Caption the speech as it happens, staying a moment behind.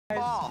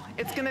Fall.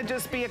 It's gonna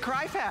just be a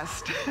cry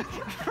fest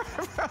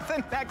for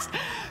the next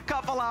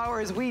couple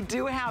hours. We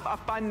do have a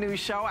fun new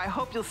show. I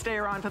hope you'll stay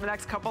around for the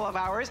next couple of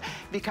hours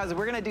because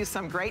we're gonna do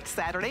some great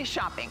Saturday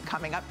shopping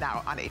coming up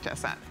now on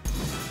HSN.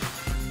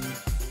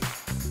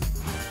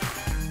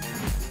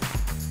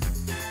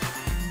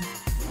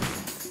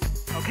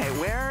 Okay,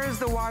 where's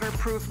the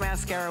waterproof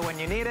mascara when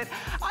you need it?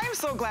 I'm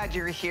so glad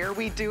you're here.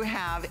 We do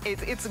have,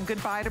 it's a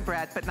goodbye to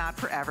Brett, but not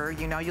forever.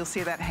 You know, you'll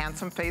see that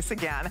handsome face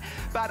again.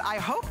 But I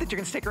hope that you're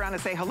gonna stick around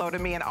and say hello to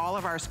me and all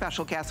of our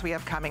special guests we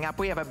have coming up.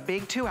 We have a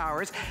big 2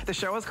 hours. The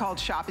show is called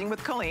Shopping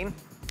with Colleen.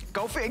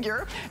 Go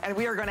figure. And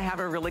we are gonna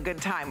have a really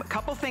good time. A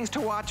couple things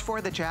to watch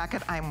for. The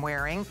jacket I'm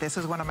wearing. This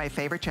is one of my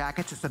favorite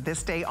jackets. It's a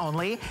this day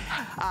only.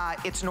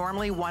 It's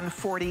normally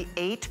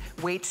 $148.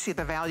 Wait to see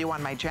the value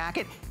on my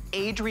jacket.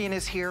 Adrienne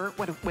is here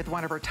with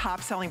one of her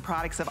top selling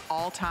products of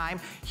all time.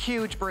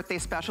 Huge birthday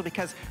special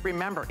because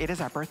remember, it is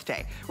our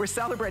birthday. We're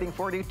celebrating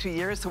 42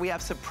 years, so we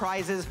have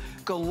surprises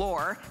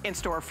galore in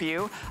store for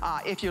you.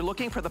 If you're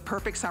looking for the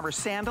perfect summer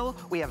sandal,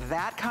 we have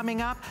that coming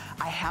up.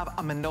 I have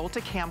a Minolta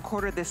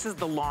camcorder. This is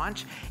the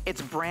launch.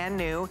 It's brand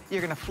new.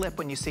 You're gonna flip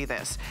when you see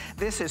this.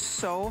 This is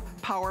so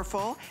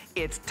powerful.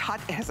 It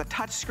has a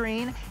touch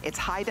screen. It's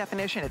high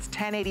definition. It's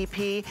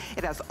 1080p.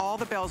 It has all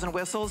the bells and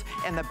whistles.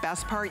 And the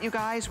best part, you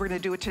guys, we're gonna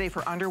do it today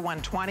for under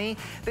 $120.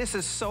 This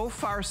is so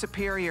far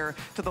superior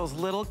to those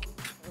little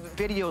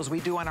videos we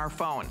do on our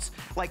phones.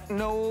 Like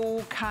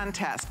no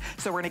contest.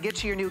 So we're gonna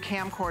get you your new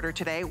camcorder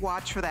today.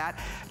 Watch for that.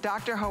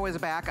 Dr. Ho is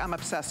back. I'm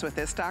obsessed with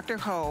this. Dr.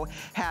 Ho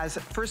has,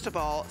 first of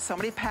all, so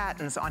many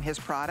patents on his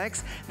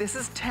products. This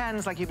is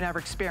TENS like you've never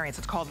experienced.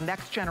 It's called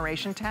next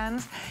generation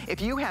TENS.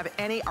 If you have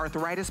any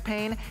arthritis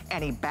pain,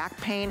 any back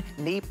pain,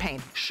 knee pain,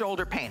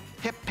 shoulder pain,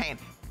 hip pain,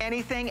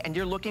 anything, and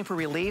you're looking for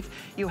relief,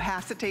 you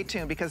have to stay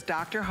tuned because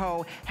Dr.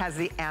 Ho has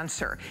the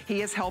answer. He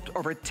has helped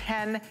over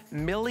 10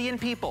 million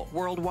people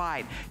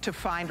worldwide to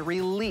find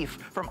relief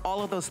from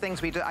all of those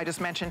things I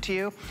just mentioned to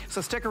you. So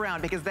stick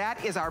around because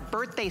that is our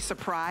birthday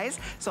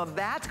surprise. So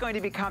that's going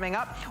to be coming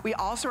up. We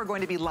also are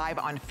going to be live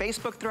on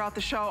Facebook throughout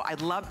the show.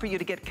 I'd love for you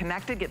to get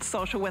connected, get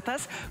social with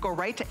us. Go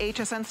right to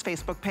HSN's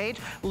Facebook page,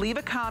 leave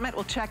a comment.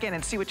 We'll check in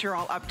and see what you're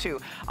all up to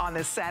on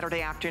this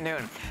Saturday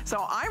afternoon.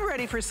 So I'm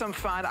ready for some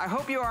fun. I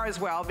hope you are as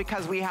well,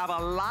 because we have a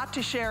lot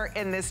to share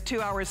in this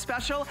 2 hour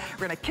special.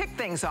 We're gonna kick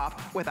things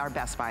off with our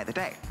Best Buy of the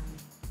Day.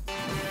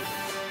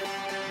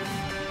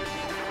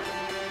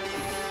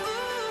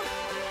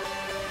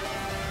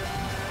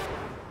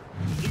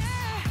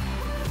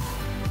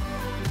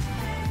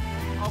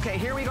 Okay,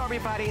 here we go,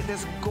 everybody.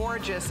 This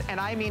gorgeous, and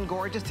I mean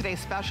gorgeous, today's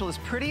special. As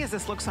pretty as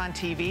this looks on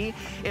TV,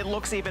 it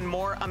looks even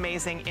more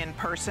amazing in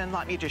person.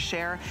 Let me just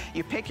share.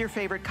 You pick your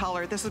favorite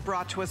color. This is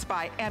brought to us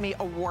by Emmy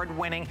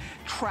award-winning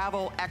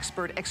travel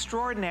expert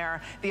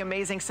extraordinaire, the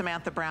amazing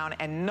Samantha Brown,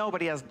 and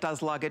nobody else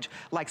does luggage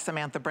like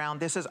Samantha Brown.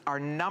 This is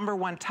our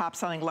 #1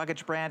 top-selling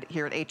luggage brand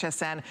here at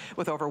HSN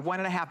with over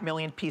 1.5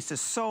 million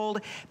pieces sold.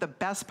 The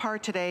best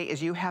part today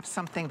is you have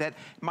something that,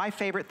 my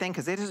favorite thing,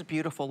 because it is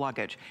beautiful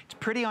luggage. It's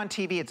pretty on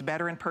TV, it's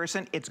better in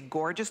person. It's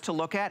gorgeous to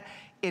look at.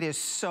 It is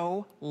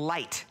so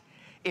light.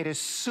 It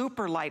is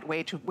super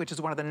lightweight, which is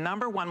one of the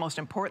 #1 most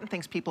important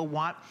things people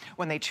want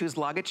when they choose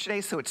luggage today.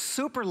 So it's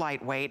super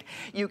lightweight.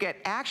 You get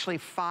actually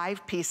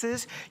 5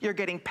 pieces. You're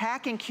getting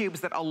packing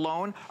cubes that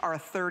alone are a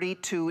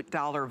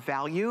 $32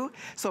 value.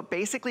 So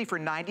basically for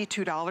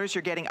 $92,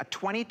 you're getting a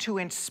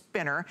 22-inch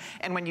spinner.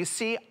 And when you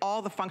see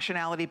all the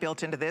functionality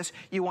built into this,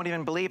 you won't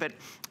even believe it.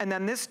 And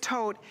then this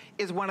tote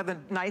is one of the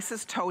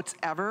nicest totes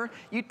ever.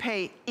 You'd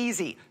pay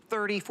easy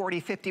 30, 40,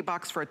 50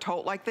 bucks for a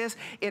tote like this.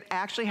 It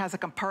actually has a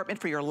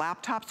compartment for your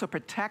laptop, so it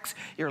protects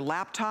your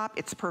laptop.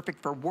 It's perfect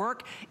for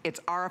work. It's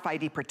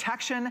RFID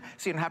protection,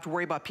 so you don't have to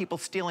worry about people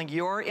stealing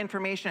your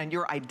information and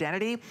your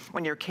identity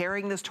when you're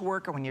carrying this to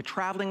work or when you're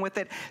traveling with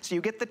it. So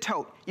you get the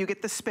tote, you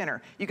get the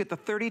spinner, you get the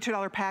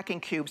 $32 packing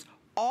cubes.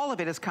 All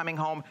of it is coming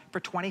home for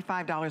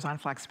 $25 on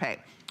FlexPay.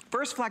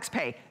 First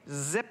FlexPay,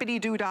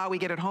 zippity-doo-dah, we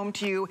get it home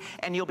to you,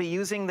 and you'll be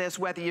using this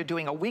whether you're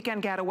doing a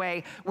weekend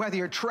getaway, whether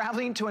you're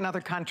traveling to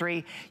another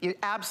country. You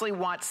absolutely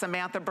want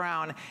Samantha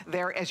Brown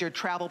there as your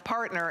travel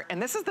partner,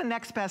 and this is the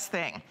next best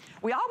thing.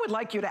 We all would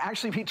like you to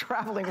actually be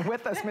traveling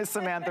with us, Miss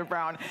Samantha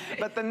Brown,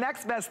 but the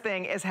next best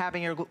thing is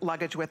having your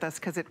luggage with us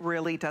because it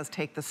really does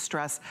take the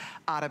stress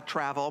out of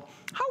travel.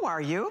 How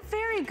are you?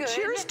 Very good.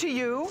 Cheers to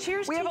you.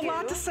 Cheers to you. We have a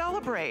lot to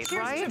celebrate,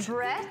 right? Cheers to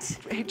Brett.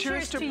 Hey,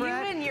 cheers to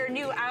Brett. You and your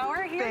new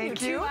hour here.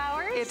 Thank you. 2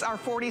 hours. It's our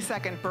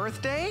 42nd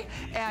birthday,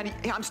 and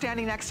I'm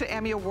standing next to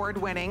Emmy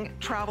award-winning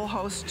travel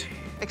host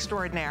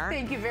extraordinaire.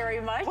 Thank you very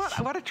much.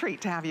 What a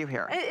treat to have you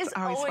here. It's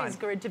always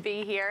good to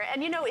be here.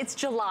 And you know, it's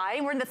July.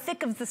 We're in the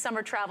thick of the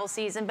summer travel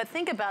season, but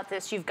think about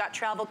this. You've got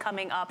travel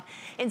coming up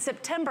in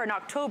September and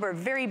October,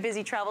 very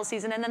busy travel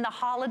season, and then the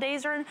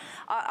holidays are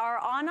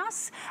on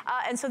us.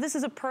 And so this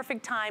is a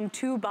perfect time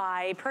to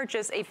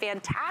purchase a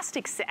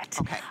fantastic set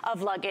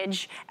of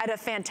luggage at a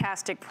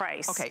fantastic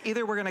price. Okay,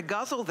 either we're gonna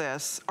guzzle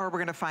this or we're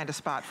gonna find a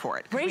spot for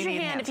it. Raise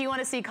your hand if you want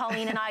to see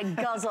Colleen and I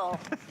guzzle.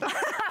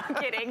 I'm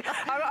kidding.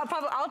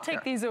 I'll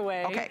take these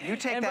away. Okay, you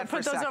take that for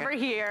a second. Put those over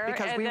here.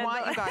 Because we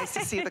want you guys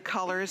to see the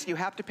colors. You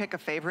have to pick a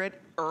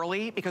favorite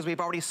early because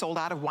we've already sold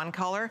out of one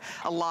color.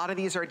 A lot of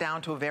these are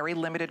down to very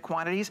limited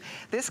quantities.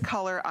 This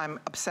color I'm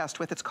obsessed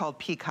with. It's called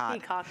Peacock.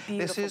 Peacock,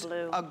 beautiful blue. This is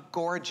a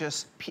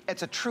gorgeous,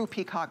 it's a true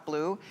peacock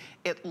blue.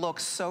 It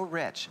looks so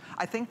rich.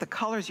 I think the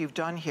colors you've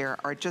done here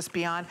are just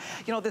beyond,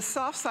 you know, this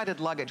soft-sided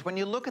luggage, when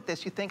you look at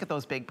this, you think of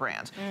those big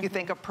brands. You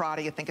think of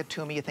Prada, you think of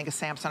Tumi, you think of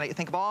Samsonite, you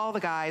think of all the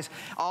guys,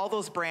 all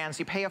those brands,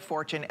 you pay a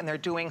fortune, and they're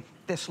doing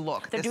this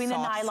look. They're doing the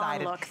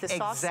nylon look, the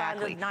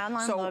soft-sided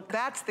nylon look. So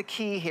that's the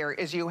key here,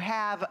 is you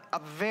have a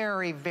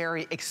very,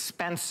 very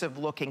expensive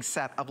looking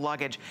set of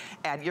luggage,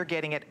 and you're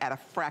getting it at a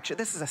fraction.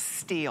 This is a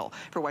steal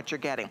for what you're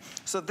getting.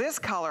 So this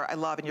color I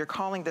love, and you're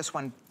calling this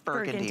one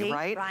burgundy,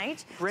 right?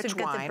 Right. Rich so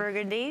we've got wine. the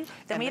burgundy.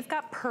 Then we've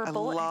got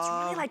purple. And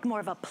it's really like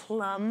more of a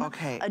plum.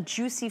 Okay. A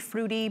juicy,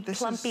 fruity,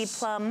 plumpy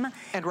plum.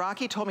 And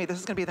Rocky told me this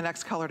is going to be the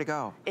next color to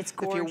go. It's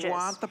gorgeous. If you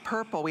want the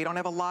purple, we don't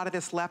have a lot of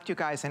this left, you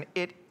guys, and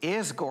it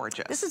is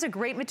gorgeous. This is a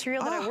great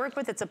material that I work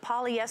with. It's a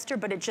polyester,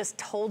 but it just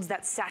holds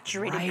that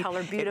saturated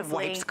color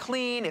beautifully. It wipes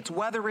clean, it's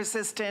weather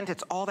resistant,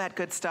 it's all that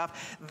good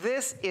stuff.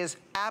 This is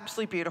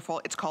absolutely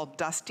beautiful. It's called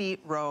Dusty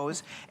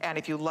Rose, and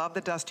if you love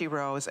the Dusty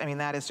Rose, I mean,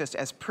 that is just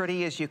as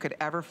pretty as you could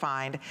ever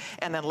find.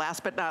 And then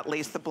last but not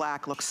least, the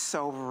black looks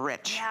so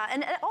rich. Yeah,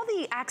 and all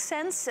the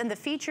accents and the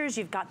features,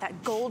 you've got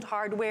that gold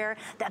hardware,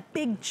 that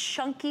big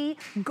chunky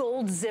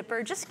gold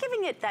zipper, just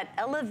giving it that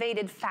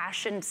elevated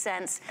fashion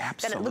sense.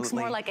 Absolutely. That it looks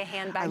more like a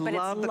handbag, but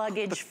it's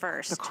luggage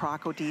first. The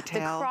croco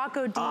detail. The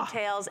croco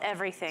details,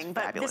 everything.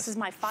 But fabulous. this is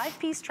my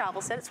 5-piece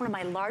travel set. It's one of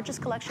my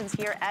largest collections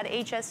here at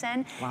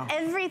HSN. Wow.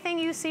 Everything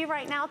you see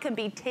right now can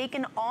be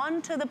taken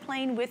onto the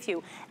plane with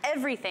you.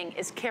 Everything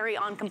is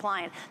carry-on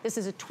compliant. This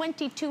is a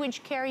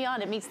 22-inch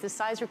carry-on. It meets the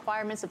size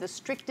requirements of the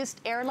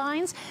strictest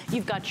airlines.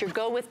 You've got your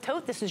go with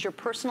tote. This is your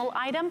personal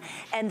item.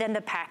 And then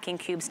the packing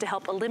cubes to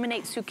help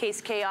eliminate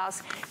suitcase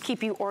chaos,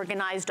 keep you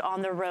organized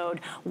on the road.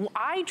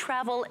 I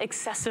travel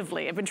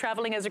excessively. I've been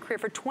traveling as a career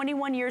for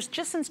 21 years.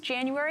 Just since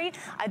January,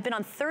 I've been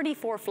on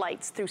 34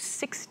 flights through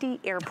 60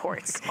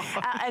 airports.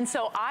 And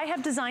so I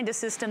have designed a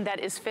system that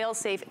is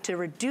fail-safe to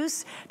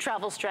reduce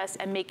travel stress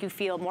and make you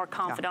feel more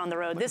confident on the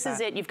road. This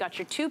is it. You've got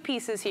your 2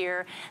 pieces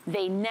here.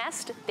 They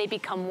nest, they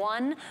become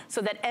one,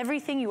 so that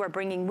everything you are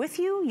bringing with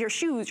you, your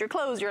shoes, your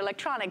clothes, your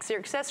electronics, your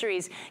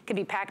accessories, can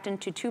be packed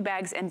into 2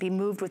 bags and be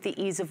moved with the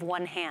ease of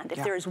one hand.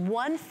 If there is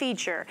one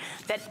feature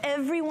that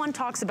everyone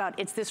talks about,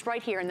 it's this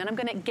right here. And then I'm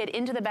gonna get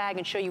into the bag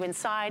and show you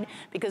inside,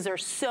 because there are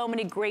so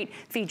many great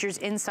features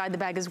inside the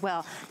bag as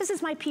well. This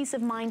is my peace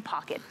of mind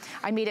pocket.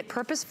 I made it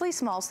purposefully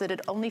small so that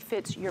it only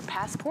fits your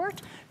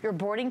passport, your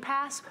boarding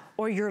pass,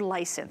 or your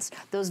license.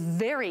 Those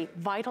very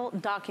vital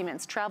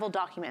documents, travel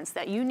documents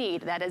that you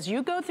need, that as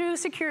you go through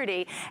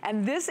security,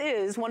 and this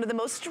is one of the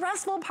most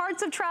stressful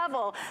parts of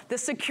travel, the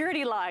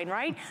security line,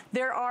 right?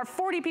 There are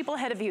 40 people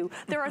ahead of you.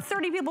 There are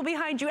 30 people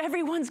behind you.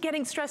 Everyone's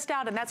getting stressed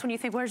out, and that's when you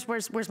think, where's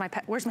my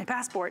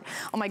passport?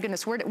 Oh my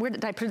goodness, where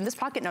did I put it in this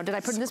pocket? No, did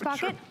I put it in this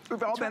pocket?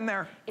 We've all been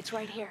there. It's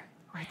right here.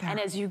 Right there. And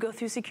as you go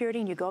through security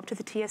and you go up to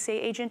the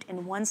TSA agent,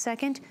 in 1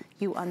 second,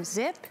 you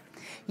unzip,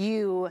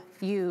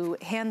 you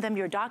hand them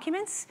your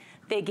documents,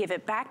 they give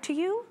it back to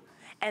you,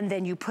 and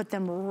then you put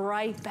them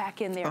right back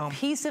in there.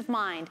 Peace of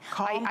mind.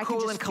 Calm,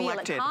 cool, and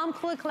collected. Calm,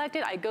 cool, and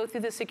collected. I go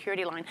through the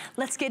security line.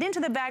 Let's get into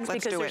the bags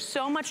because there's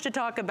so much to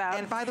talk about.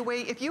 And by the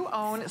way, if you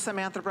own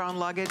Samantha Brown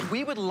luggage,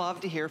 we would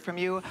love to hear from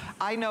you.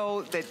 I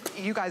know that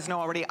you guys know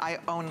already, I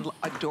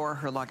adore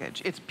her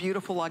luggage. It's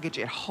beautiful luggage.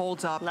 It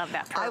holds up. Love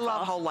that purple. I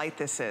love how light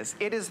this is.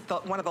 It is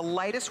one of the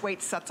lightest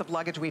weight sets of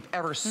luggage we've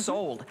ever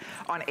sold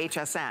on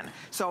HSN.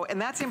 So,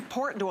 and that's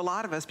important to a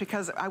lot of us,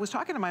 because I was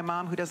talking to my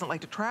mom who doesn't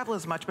like to travel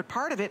as much, but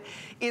part of it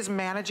is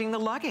managing the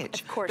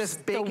luggage. Of course, this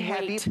big,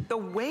 heavy, the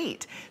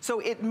weight.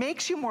 So it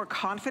makes you more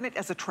confident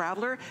as a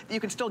traveler that you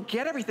can still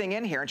get everything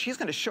in here. And she's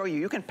gonna show you,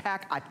 you can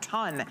pack a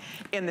ton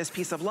in this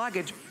piece of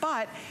luggage,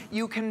 but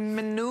you can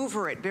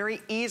maneuver it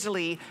very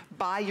easily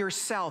by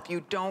yourself.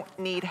 You don't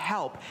need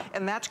help.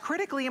 And that's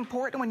critically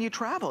important when you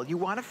travel. You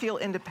wanna feel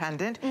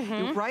independent,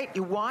 right?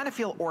 You wanna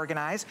feel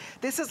organized.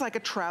 This is like a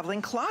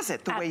traveling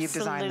closet, the way you've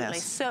designed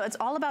this. So it's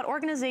all about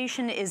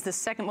organization is the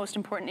second most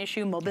important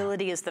issue.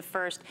 Mobility is the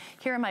first.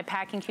 Here are my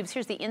packing cubes.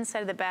 Here's the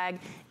inside of the bag.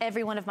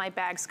 Every one of my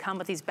bags come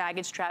with these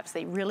baggage straps.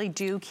 They really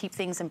do keep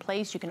things in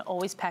place. You can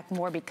always pack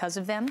more because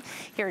of them.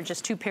 Here are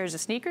just 2 pairs of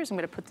sneakers. I'm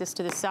gonna put this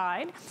to the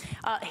side.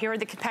 Here are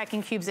the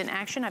packing cubes in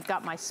action. I've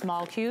got my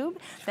small cube.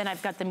 Then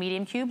I've got the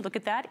medium cube. Look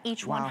at that.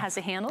 Each one has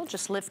a handle.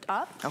 Just lift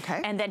up.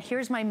 Okay. And then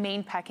here's my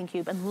main packing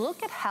cube. And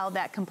look at how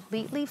that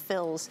completely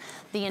fills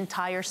the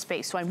entire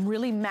space. So I'm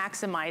really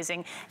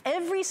maximizing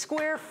every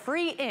square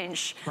free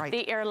inch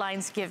the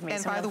airlines give me.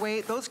 And by the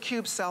way, those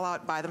cubes sell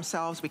out by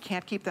themselves. We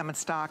can't keep them in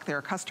stock. They're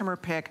a customer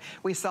pick.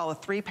 We sell a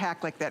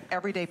 3-pack like that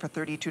every day for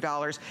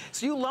 $32.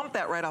 So you lump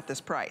that right off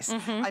this price.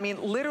 I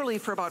mean, literally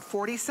for about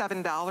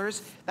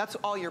 $47, that's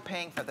all you're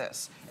paying for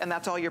this. And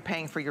that's all you're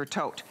paying for your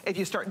tote, if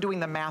you start doing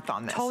the math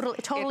on this. Totally.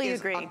 Totally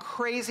agree. It is a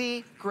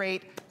crazy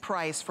great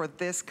price for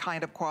this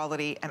kind of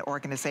quality and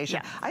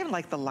organization. I even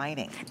like the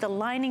lining. The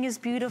lining is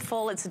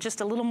beautiful. It's just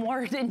a little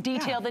more in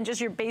detail than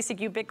just your basic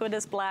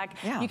ubiquitous black.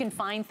 You can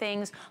find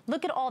things.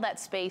 Look at all that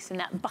space in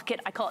that bucket.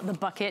 I call it the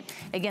bucket.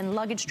 Again,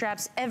 luggage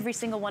straps. Every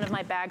single one of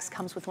my bags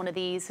comes with one of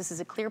these. This is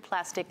a clear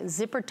plastic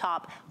zipper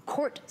top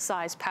quart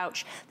size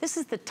pouch. This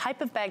is the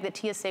type of bag that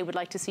TSA would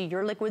like to see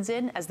your liquids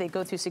in as they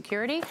go through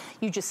security.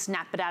 You just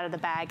snap it out of the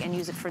bag and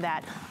use it for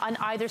that. On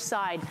either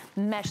side,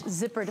 mesh,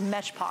 zippered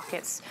mesh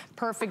pockets.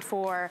 Perfect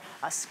for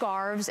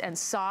scarves and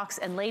socks.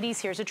 And ladies,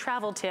 here's a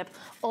travel tip.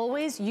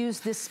 Always use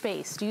this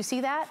space. Do you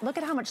see that? Look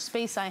at how much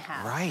space I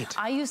have. Right.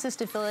 I use this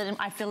to fill it in.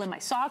 I fill in my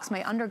socks,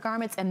 my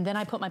undergarments, and then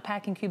I put my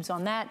packing cubes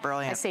on that.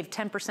 Brilliant. I save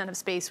 10% of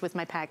space with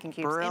my packing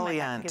cubes.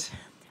 Brilliant.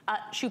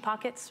 Shoe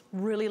pockets,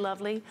 really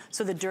lovely.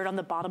 So the dirt on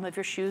the bottom of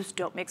your shoes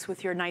don't mix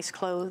with your nice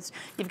clothes.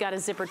 You've got a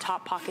zipper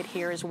top pocket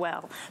here as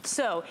well.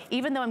 So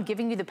even though I'm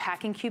giving you the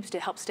packing cubes to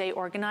help stay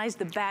organized,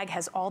 the bag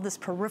has all this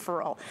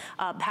peripheral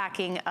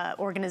packing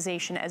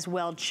organization as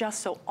well,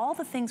 just so all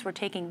the things we're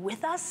taking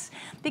with us,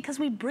 because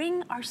we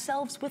bring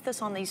ourselves with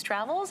us on these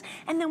travels,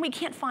 and then we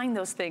can't find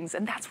those things,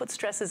 and that's what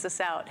stresses us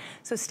out.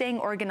 So staying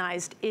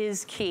organized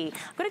is key.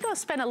 I'm gonna go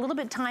spend a little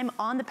bit of time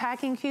on the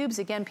packing cubes.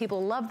 Again,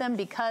 people love them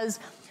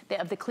because they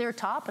have the clear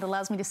top. It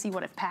allows me to see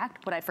what I've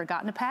packed, what I've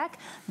forgotten to pack.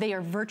 They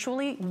are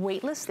virtually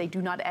weightless. They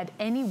do not add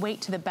any weight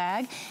to the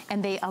bag,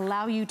 and they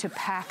allow you to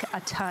pack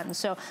a ton.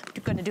 So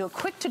I'm gonna do a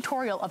quick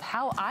tutorial of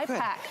how I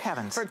pack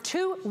for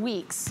 2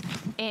 weeks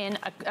in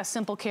a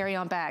simple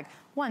carry-on bag.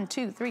 1,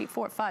 2, 3,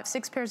 4, 5,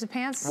 6 pairs of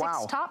pants,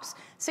 6 tops,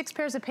 6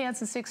 pairs of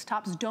pants and 6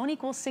 tops. Don't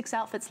equal 6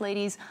 outfits,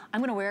 ladies.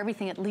 I'm gonna wear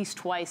everything at least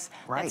twice.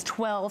 That's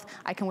 12.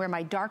 I can wear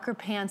my darker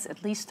pants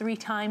at least 3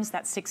 times.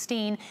 That's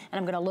 16. And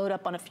I'm gonna load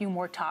up on a few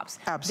more tops.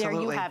 Absolutely.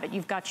 There you have it.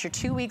 You've got your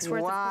 2 weeks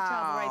worth of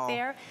travel right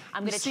there.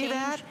 I'm gonna change.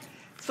 That?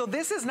 So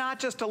this is not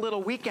just a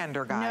little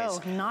weekender,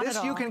 guys. No, not at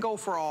all. This you can go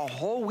for a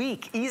whole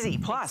week, easy,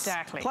 plus.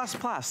 Exactly. Plus,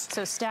 plus.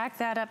 So stack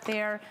that up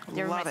there.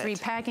 There are my 3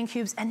 packing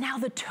cubes. And now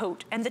the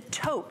tote. And the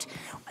tote.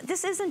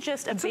 This isn't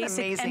just a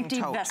basic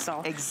empty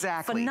vessel.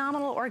 Exactly.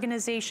 Phenomenal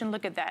organization.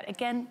 Look at that.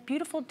 Again,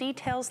 beautiful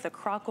details, the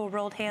croco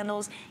rolled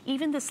handles,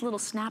 even this little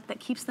snap that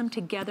keeps them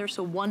together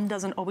so one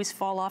doesn't always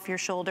fall off your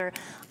shoulder.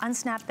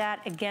 Unsnap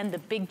that. Again, the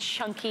big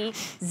chunky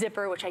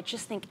zipper, which I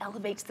just think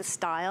elevates the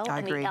style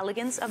and the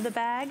elegance of the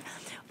bag.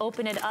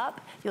 Open it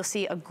up, you'll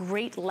see a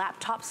great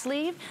laptop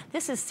sleeve.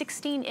 This is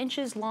 16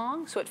 inches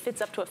long, so it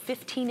fits up to a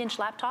 15-inch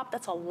laptop.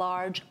 That's a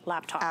large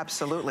laptop.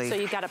 Absolutely. So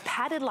you've got a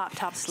padded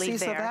laptop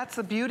sleeve there. So that's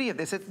the beauty of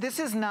this. This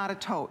is not a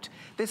tote.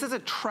 This is a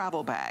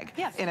travel bag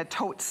in a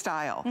tote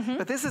style.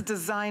 But this is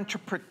designed to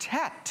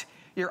protect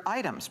your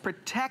items,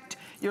 protect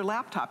your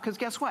laptop, because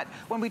guess what?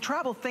 When we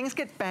travel, things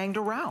get banged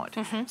around.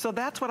 So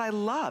that's what I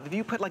love. If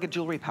you put like a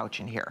jewelry pouch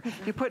in here,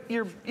 you put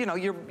your,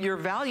 your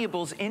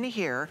valuables in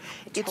here,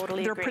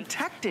 they're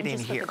protected in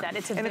here. And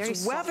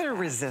it's weather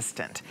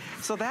resistant.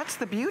 So that's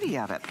the beauty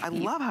of it. I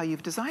love how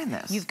you've designed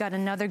this. You've got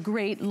another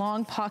great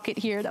long pocket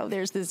here. Oh,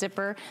 there's the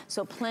zipper.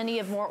 So plenty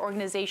of more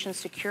organization,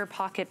 secure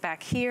pocket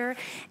back here.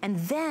 And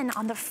then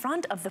on the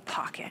front of the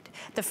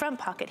front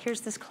pocket,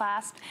 here's this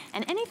clasp.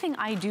 And anything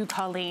I do,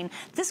 Colleen,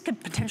 this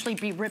could potentially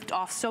be ripped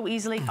off so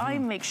easily. I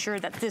make sure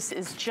that this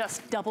is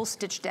just double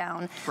stitched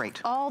down.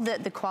 Great. All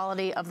the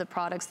quality of the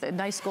products, the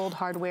nice gold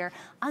hardware.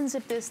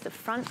 Unzip this, the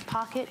front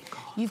pocket.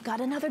 You've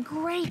got another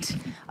great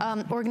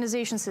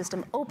organization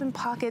system. Open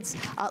pockets,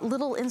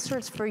 little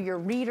inserts for your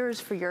readers,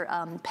 for your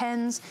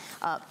pens,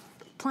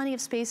 plenty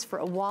of space for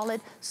a wallet.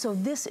 So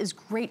this is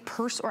great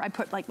purse, or I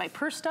put like my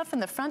purse stuff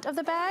in the front of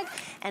the bag,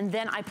 and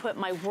then I put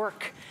my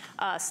work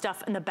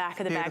stuff in the back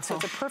of the bag. So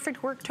it's a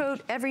perfect work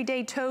tote,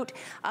 everyday tote,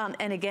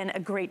 and again, a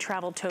great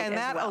travel tote and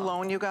that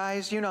alone, you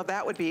guys,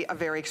 that would be a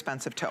very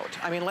expensive tote.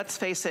 I mean, let's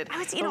face it,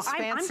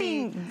 I'm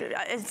being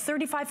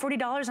 $35,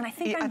 $40, and I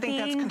think I'm being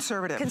that's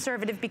conservative.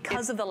 Conservative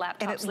because of the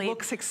laptop sleeve. And it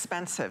looks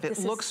expensive. It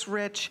looks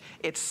rich,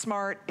 it's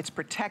smart, it's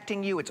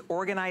protecting you, it's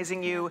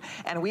organizing you.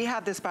 And we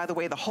have this, by the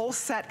way, the whole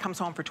set comes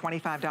home for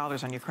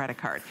 $25 on your credit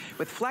card.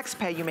 With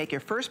FlexPay, you make your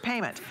first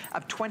payment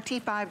of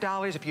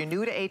 $25. If you're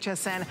new to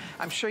HSN,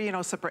 I'm sure you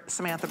know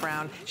Samantha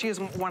Brown. She is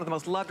one of the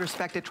most loved,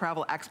 respected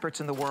travel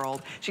experts in the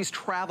world. She's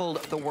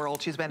traveled the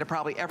world. She's been to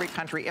probably every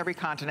country, every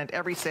continent,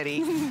 every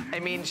city. I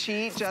mean,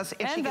 she gives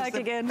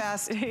the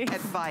best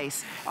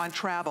advice on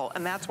travel.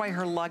 And that's why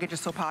her luggage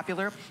is so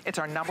popular. It's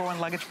our #1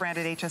 luggage brand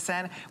at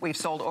HSN. We've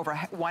sold over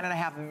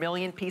 1.5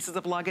 million pieces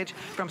of luggage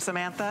from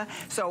Samantha.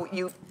 So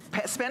you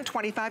spend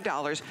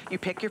 $25, you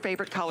pick your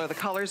favorite color. The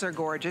colors are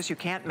gorgeous, you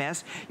can't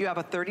miss. You have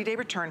a 30-day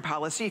return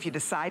policy. If you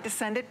decide to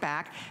send it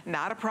back,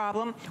 not a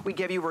problem. We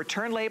give you a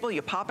return label,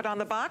 you pop it on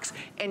the box,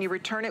 and you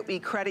return it. We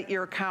credit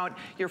your account,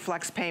 your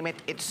flex payment.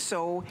 It's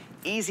so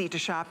easy to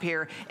shop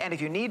here. And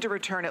if you need to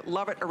return it,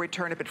 love it or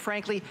return it. But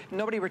frankly,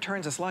 nobody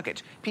returns this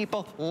luggage.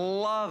 People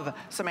love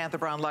Samantha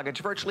Brown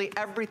luggage. Virtually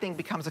everything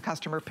becomes a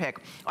customer pick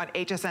on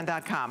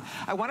hsn.com.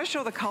 I want to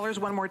show the colors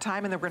one more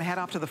time, and then we're going to head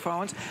off to the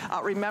phones.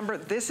 Remember,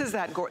 this is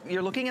that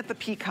you're looking at the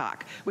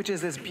peacock, which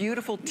is this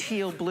beautiful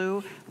teal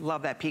blue.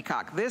 Love that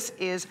peacock. This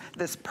is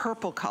this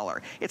purple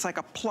color. It's like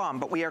a plum,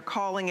 but we are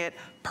calling it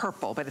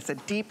purple, but it's a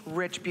deep,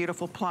 rich,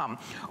 beautiful plum.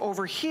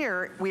 Over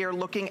here, we are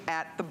looking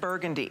at the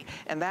burgundy,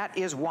 and that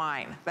is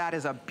wine. That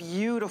is a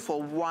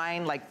beautiful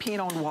wine like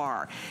Pinot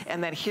Noir.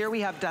 And then here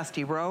we have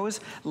dusty rose.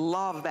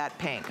 Love that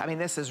pink. I mean,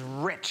 this is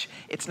rich.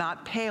 It's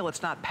not pale,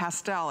 it's not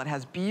pastel. It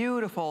has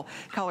beautiful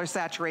color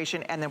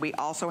saturation, and then we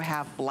also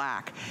have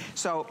black.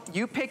 So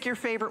you pick your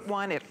favorite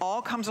one. It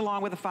all comes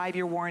along with a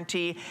 5-year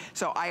warranty.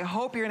 So I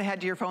hope you're gonna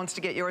head to your phones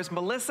to get yours.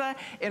 Melissa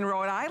in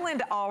Rhode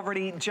Island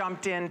already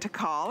jumped in to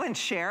call and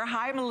share.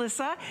 Hi,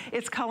 Melissa.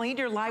 It's Colleen.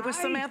 You're live with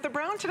Samantha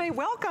Brown today.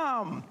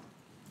 Welcome.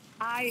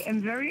 I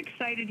am very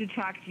excited to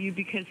talk to you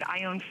because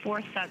I own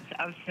 4 sets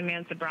of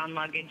Samantha Brown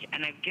luggage,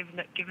 and I've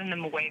given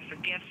them away for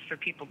gifts for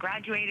people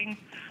graduating.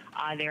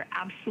 They're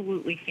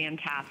absolutely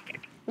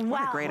fantastic. Wow.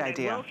 What a great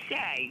idea. I will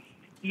say,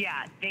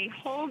 yeah, they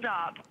hold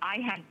up. I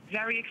had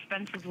very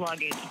expensive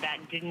luggage that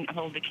didn't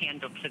hold a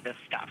candle to this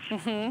stuff.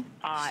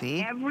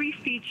 Every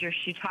feature,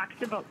 she talks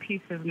about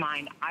peace of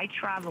mind. I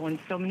travel in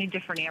so many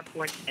different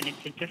airports, and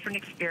it's a different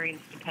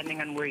experience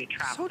depending on where you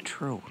travel. So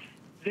true.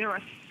 There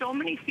are so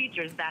many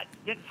features. That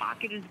zip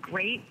pocket is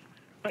great,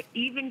 but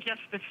even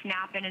just the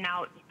snap in and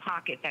out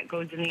pocket that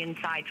goes in the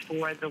inside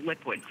for the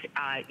liquids,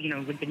 you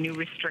know, with the new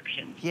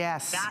restrictions.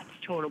 Yes. That's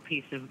total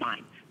peace of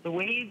mind. The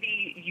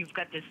way you've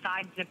got the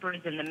side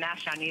zippers and the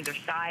mesh on either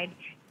side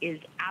is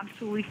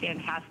absolutely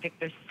fantastic.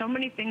 There's so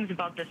many things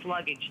about this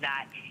luggage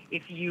that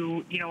if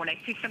you know, when I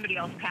see somebody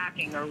else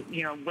packing or,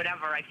 you know,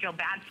 whatever, I feel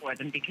bad for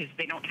them because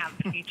they don't have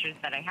the features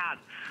that I have.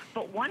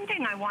 But one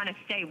thing I want to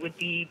say with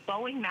the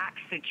Boeing MAX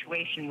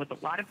situation, with a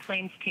lot of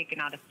planes taken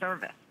out of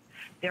service,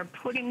 they're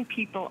putting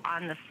people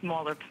on the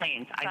smaller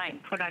planes. I've been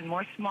put on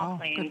more small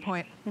planes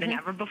than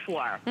ever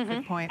before.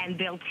 Good point. And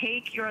they'll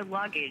take your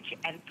luggage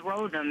and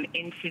throw them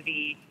into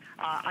the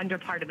under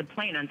part of the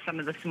plane on some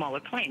of the smaller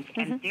planes,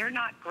 and they're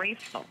not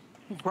graceful.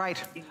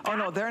 Right. Oh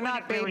no, they're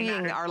not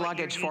babying our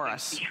luggage for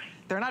us.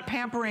 They're not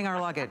pampering our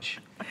luggage.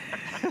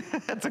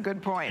 That's a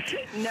good point.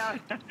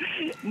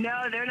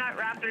 No, they're not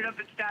wrapping it up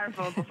in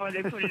styrofoam before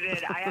they put it in.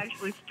 I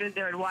actually stood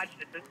there and watched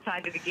it this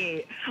side of the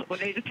gate when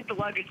they just took the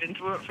luggage and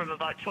threw it from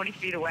about 20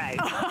 feet away.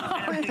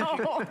 Oh,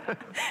 no.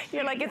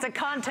 You're like, it's a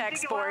contact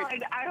sport. Well,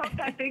 I hope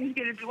that thing's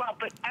going to do well.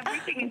 But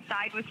everything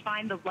inside was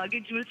fine. The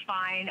luggage was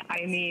fine.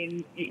 I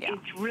mean,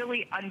 it's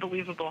really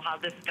unbelievable how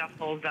this stuff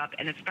holds up.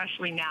 And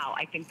especially now,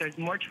 I think there's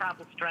more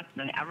travel stress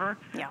than ever,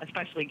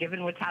 especially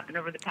given what's happened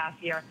over the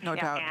past year. No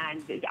doubt.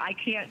 And I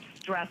can't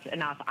stress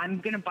enough. I'm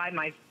going to buy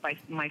my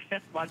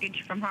 5th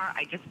luggage from her.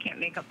 I just can't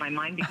make up my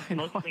mind because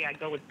mostly I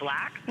go with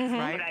black.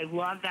 Right. But I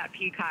love that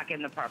peacock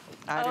and the purple.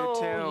 I do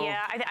too. Oh,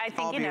 yeah. I think,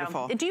 all you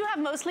beautiful. know. Do you have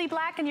mostly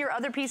black in your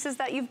other pieces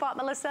that you've bought,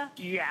 Melissa?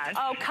 Yes.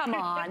 Oh, come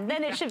on.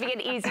 Then it should be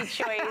an easy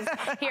choice.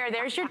 Here,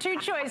 there's your 2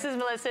 choices,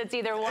 Melissa. It's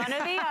either one or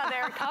the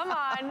other. Come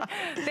on.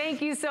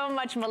 Thank you so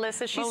much,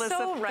 Melissa. She's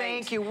so right.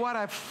 Thank you. What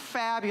a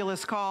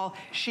fabulous call.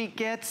 She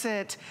gets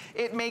it.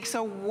 It makes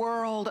a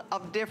world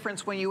of difference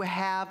when you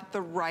have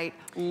the right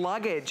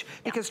luggage,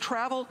 because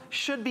travel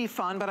should be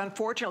fun, but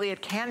unfortunately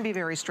it can be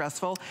very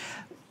stressful.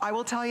 I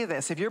will tell you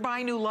this, if you're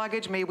buying new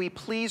luggage, may we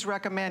please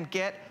recommend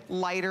get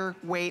lighter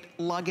weight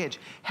luggage.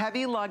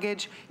 Heavy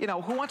luggage, you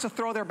know, who wants to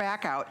throw their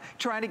back out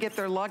trying to get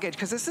their luggage?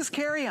 Because this is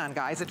carry-on,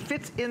 guys. It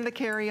fits in the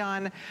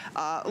carry-on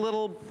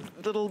little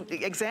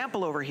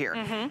example over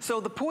here.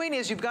 So the point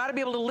is you've got to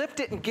be able to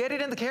lift it and get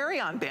it in the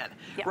carry-on bin,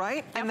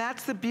 right? And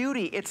that's the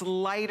beauty. It's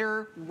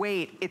lighter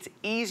weight. It's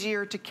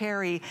easier to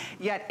carry,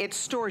 yet it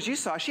stores. You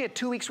saw she had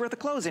 2 weeks worth of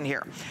clothes in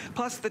here.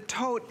 Plus the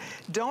tote,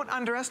 don't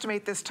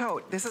underestimate this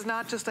tote. This is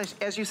not just,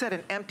 as you said,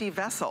 an empty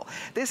vessel.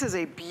 This is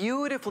a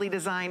beautifully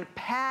designed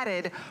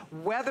padded,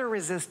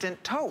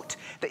 weather-resistant tote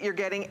that you're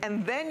getting,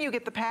 and then you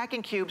get the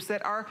packing cubes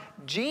that are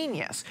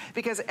genius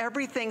because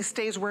everything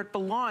stays where it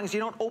belongs. You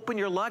don't open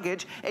your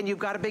luggage and you've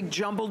got a big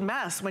jumbled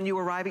mess when you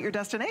arrive at your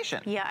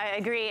destination. Yeah, I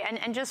agree.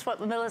 And just what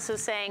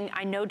Melissa's saying,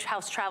 I know how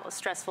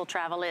stressful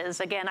travel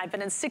is. Again, I've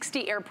been in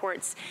 60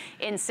 airports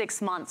in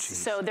 6 months,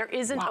 so there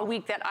isn't a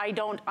week that I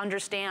don't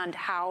understand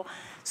how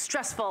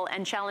stressful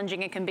and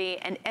challenging it can be.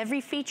 And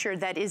every feature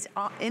that is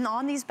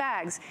on these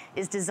bags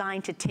is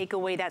designed to take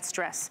away that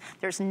stress.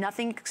 There's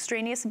nothing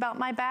extraneous about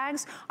my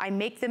bags. I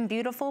make them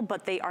beautiful,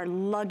 but they are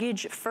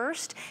luggage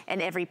first,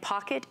 and every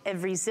pocket,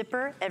 every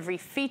zipper, every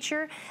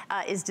feature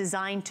is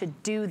designed to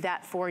do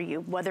that for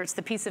you. Whether it's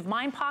the peace of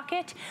mind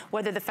pocket,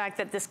 whether the fact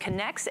that this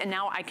connects and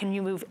now I can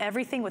move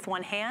everything with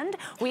one hand.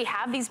 We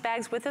have these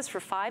bags with us for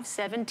 5,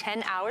 7,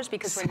 10 hours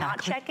because we're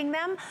not checking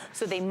them,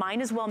 so they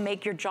might as well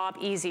make your job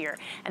easier.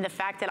 And the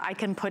fact that I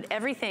can put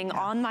everything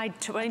on my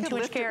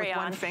 22-inch carry-on.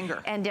 One finger.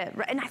 And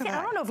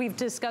I don't know if we've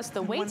discussed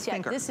the weights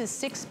yet. This is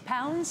 6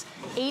 pounds,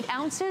 8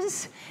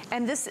 ounces,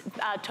 and this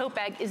tote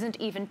bag isn't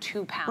even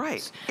 2 pounds.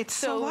 Right, it's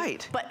so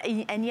light.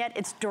 And yet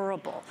it's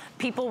durable.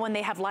 People, when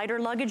they have lighter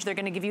luggage, they're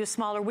gonna give you a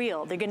smaller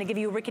wheel. They're gonna give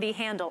you a rickety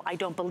handle. I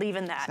don't believe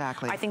in that.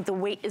 Exactly. I think the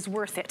weight is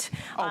worth it.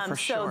 For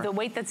sure. So the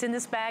weight that's in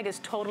this bag is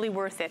totally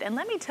worth it. And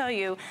let me tell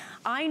you,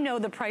 I know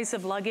the price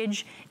of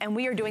luggage, and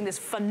we are doing this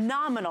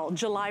phenomenal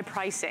July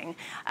pricing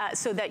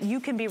so that you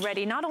can be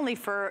ready not only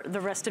for the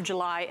rest of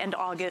July and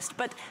August,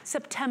 but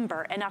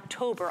September and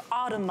October,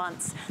 autumn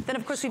months. Then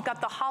of course we've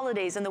got the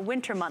holidays and the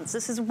winter months.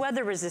 This is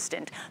weather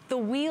resistant. The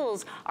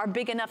wheels are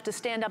big enough to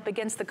stand up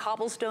against the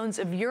cobblestones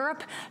of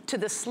Europe to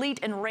the sleet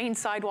and rain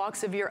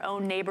sidewalks of your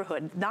own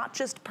neighborhood. Not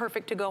just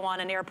perfect to go on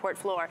an airport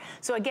floor.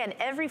 So again,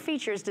 every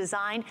feature is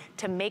designed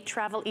to make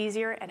travel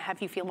easier and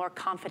have you feel more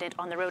confident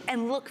on the road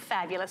and look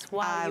fabulous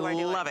while you are doing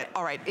it. I love it.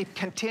 All right,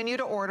 continue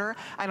to order.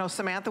 I know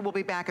Samantha will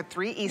be back at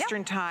 3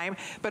 Eastern time,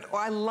 but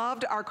I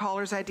loved our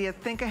caller's idea.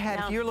 Think ahead.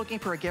 If you're looking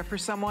for a gift for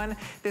someone,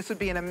 this would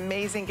be an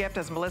amazing gift.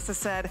 As Melissa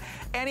said,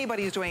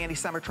 anybody who's doing any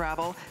summer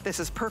travel, this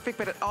is perfect,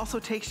 but it also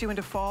takes you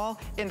into fall,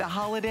 into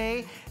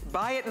holiday.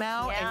 Buy it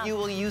now and you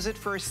will use it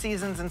for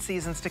seasons and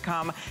seasons to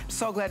come.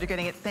 So glad you're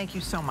getting it. Thank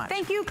you so much.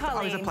 Thank you,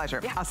 Colleen. It's always a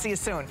pleasure. I'll see you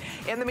soon.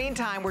 In the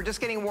meantime, we're just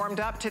getting warmed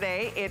up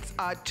today. It's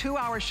a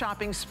 2-hour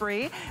shopping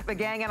spree. The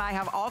gang and I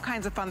have all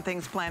kinds of fun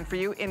things planned for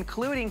you,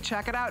 including,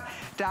 check it out,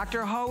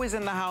 Dr. Ho is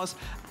in the house.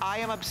 I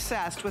am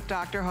obsessed with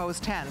Dr. Ho's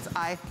Tens.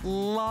 I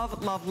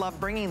love, love, love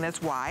bringing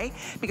this. Why?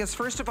 Because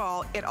first of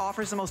all, it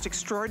offers the most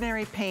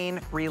extraordinary pain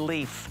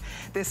relief.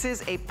 This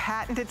is a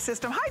patented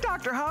system. Hi,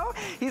 Dr. Ho.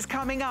 He's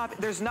coming up.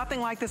 There's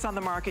nothing like this on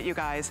the market, you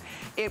guys.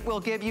 It will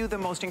give you the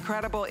most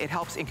incredible, it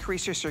helps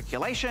increase your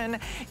circulation.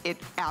 It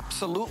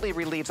absolutely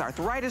relieves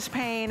arthritis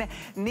pain,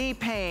 knee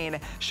pain,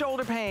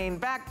 shoulder pain,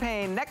 back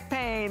pain, neck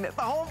pain,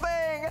 the whole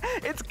thing.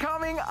 It's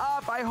coming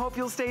up. I hope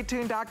you'll stay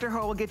tuned. Dr.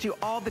 Ho will get you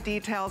all the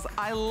details.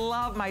 I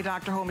love my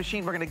Dr. Ho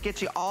machine. We're gonna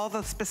get you all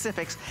the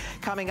specifics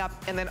coming up.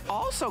 And then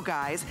also,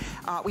 guys,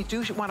 we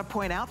do want to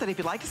point out that if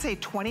you'd like to save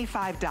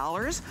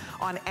 $25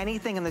 on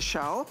anything in the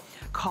show,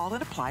 call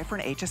and apply for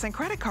an HSN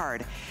credit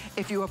card.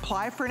 If you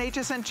apply for an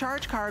HSN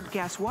charge card,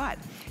 guess what?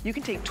 You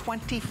can take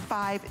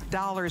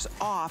 $25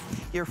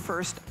 off your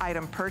first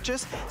item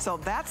purchase. So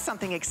that's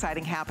something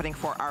exciting happening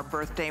for our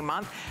birthday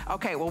month.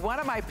 Okay, well, one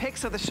of my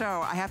picks of the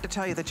show, I have to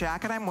tell you, the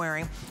jacket I'm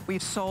wearing,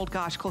 we've sold,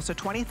 gosh, close to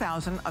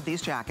 20,000 of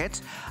these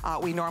jackets.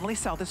 We normally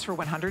sell this for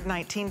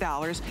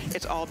 $119.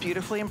 It's all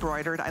beautifully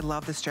embroidered. I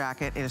love this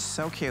jacket. It is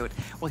so cute.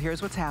 Well,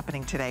 here's what's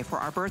happening today. For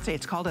our birthday,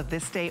 it's called a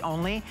This Day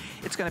Only.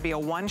 It's gonna be a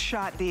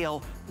one-shot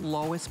deal,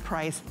 lowest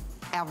price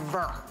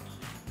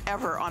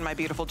ever on my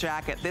beautiful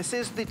jacket. This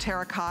is the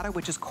terracotta,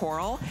 which is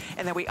coral,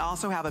 and then we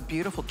also have a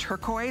beautiful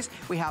turquoise.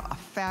 We have a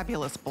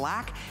fabulous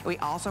black. We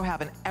also have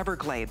an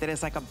everglade that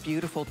is like a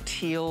beautiful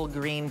teal,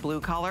 green,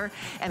 blue color,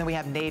 and then we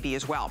have navy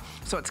as well.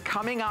 So it's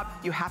coming up.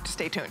 You have to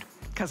stay tuned,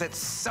 because it's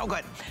so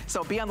good.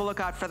 So be on the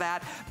lookout for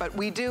that. But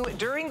we do,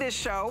 during this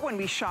show, when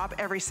we shop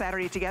every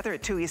Saturday together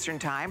at 2 Eastern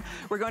time,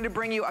 we're going to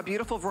bring you a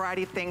beautiful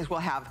variety of things. We'll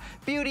have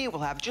beauty,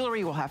 we'll have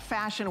jewelry, we'll have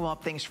fashion, we'll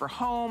have things for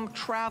home,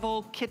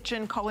 travel,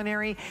 kitchen,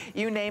 culinary,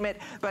 you name it.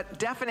 But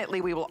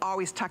definitely we will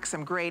always tuck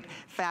some great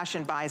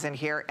fashion buys in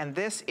here. And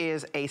this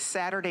is a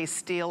Saturday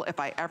steal if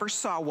I ever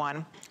saw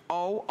one.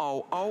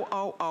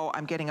 Oh,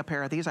 I'm getting a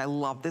pair of these. I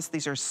love this.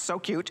 These are so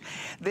cute.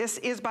 This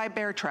is by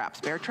Bear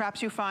Traps. Bear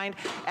Traps you find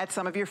at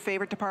some of your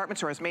favorite department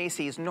stores,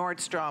 Macy's,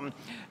 Nordstrom,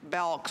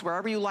 Belk's,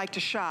 wherever you like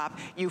to shop,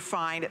 you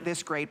find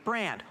this great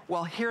brand.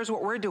 Well, here's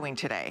what we're doing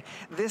today.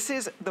 This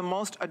is the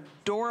most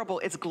adorable,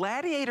 it's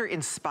Gladiator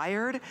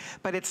inspired,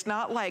 but it's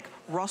not like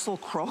Russell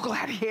Crowe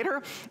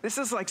Gladiator. This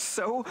is like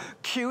so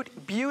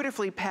cute,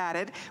 beautifully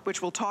padded,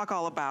 which we'll talk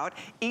all about.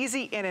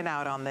 Easy in and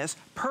out on this,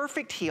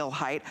 perfect heel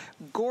height,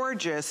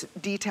 gorgeous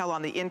detail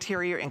on the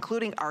interior,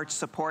 including arch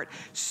support,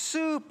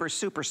 super,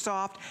 super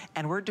soft,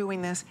 and we're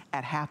doing this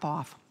at half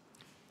off.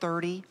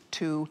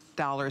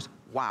 $32.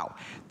 Wow.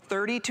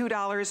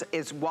 $32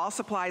 is while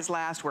supplies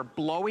last. We're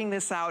blowing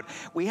this out.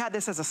 We had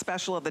this as a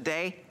special of the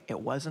day. It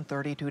wasn't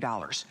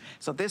 $32.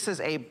 So this is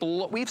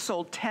we've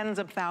sold tens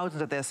of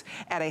thousands of this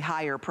at a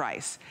higher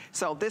price.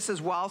 So this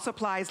is while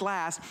supplies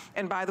last.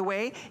 And by the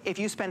way, if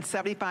you spend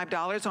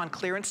 $75 on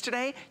clearance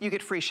today, you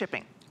get free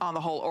shipping on the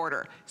whole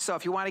order. So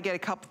if you want to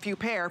get a few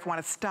pair, if you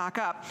want to stock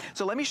up.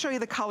 So let me show you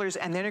the colors,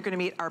 and then you're going to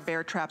meet our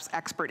Bear Traps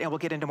expert, and we'll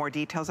get into more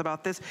details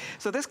about this.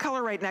 So this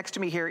color right next to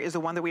me here is the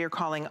one that we are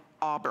calling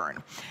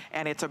Auburn.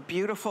 And it's a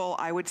beautiful,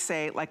 I would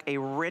say, like a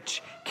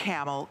rich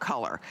camel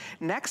color.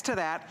 Next to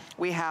that,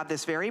 we have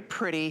this very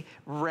pretty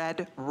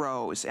red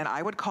rose, and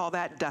I would call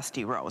that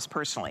dusty rose,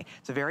 personally.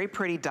 It's a very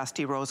pretty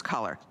dusty rose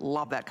color.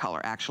 Love that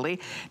color,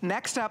 actually.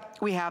 Next up,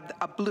 we have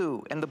a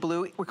blue, and the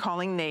blue we're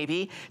calling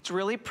navy. It's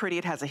really pretty.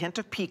 It has a hint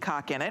of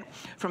peacock in it.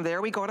 From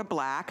there, we go to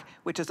black,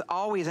 which is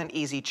always an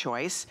easy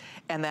choice.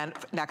 And then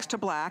next to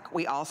black,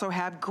 we also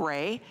have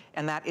gray,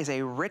 and that is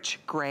a rich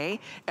gray.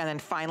 And then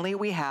finally,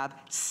 we have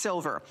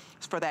silver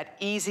for that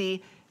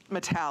easy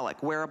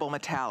metallic, wearable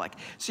metallic.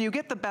 So you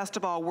get the best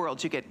of all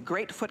worlds. You get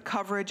great foot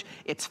coverage,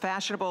 it's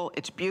fashionable,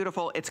 it's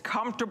beautiful, it's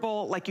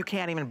comfortable like you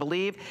can't even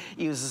believe.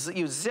 You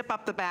zip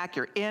up the back,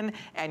 you're in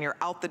and you're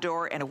out the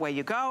door and away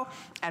you go.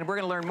 And we're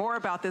gonna learn more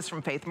about this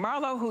from Faith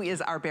Marlowe, who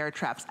is our bear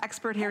traps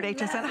expert here at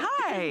HSN.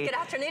 Hi. Good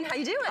afternoon, how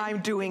you doing? I'm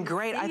doing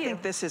great. I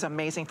think this is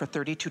amazing for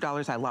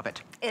 $32. I love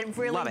it. It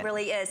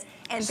really is.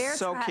 And bear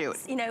so traps, cute.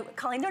 you know,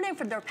 Colleen, they're known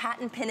for their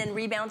patent pen and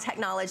rebound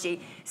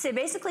technology. So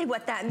basically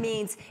what that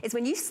means is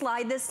when you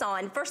slide this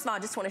on, first of all, I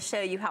just want to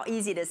show you how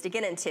easy it is to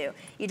get into.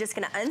 You're just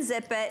going to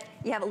unzip it.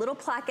 You have a little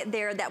placket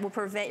there that will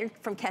prevent you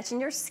from catching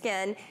your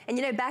skin. And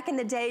you know, back in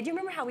the day, do you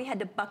remember how we had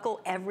to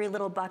buckle every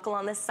little buckle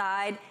on the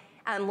side?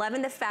 I'm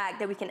loving the fact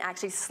that we can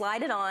actually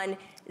slide it on,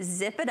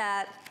 zip it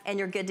up, and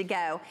you're good to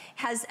go.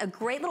 Has a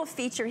great little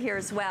feature here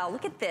as well.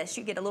 Look at this.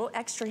 You get a little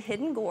extra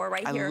hidden gore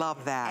right here. I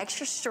love that.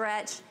 Extra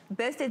stretch,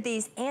 both of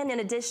these, and in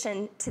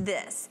addition to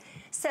this.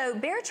 So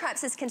Bear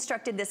Traps has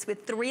constructed this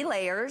with 3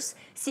 layers.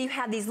 So you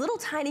have these little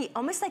tiny,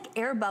 almost like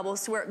air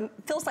bubbles, where it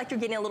feels like you're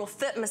getting a little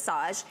foot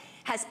massage.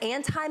 Has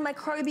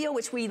antimicrobial,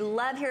 which we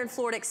love here in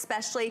Florida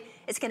especially.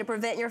 It's gonna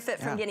prevent your foot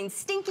from getting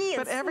stinky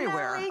and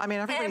everywhere. smelly. I mean,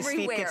 everybody's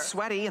feet get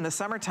sweaty in the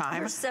summertime.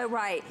 You're so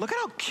right. Look at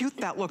how cute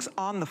that looks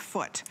on the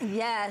foot.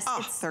 Yes,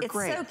 they're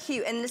great. It's so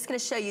cute. And it's gonna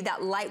show you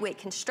that lightweight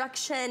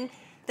construction,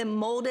 the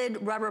molded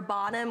rubber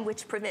bottom,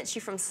 which prevents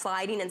you from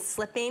sliding and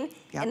slipping.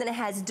 Yep. And then it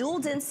has dual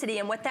density,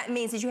 and what that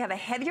means is you have a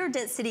heavier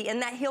density in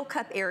that heel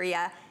cup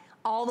area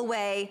all the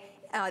way,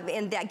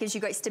 and that gives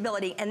you great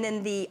stability. And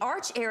then the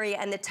arch area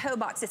and the toe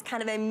box is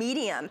kind of a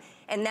medium,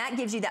 and that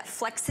gives you that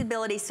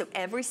flexibility, so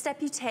every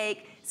step you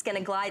take, it's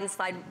gonna glide and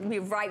slide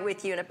right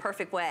with you in a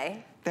perfect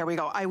way. There we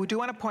go. I do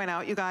want to point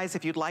out, you guys,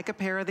 if you'd like a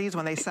pair of these,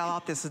 when they sell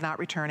out, this is not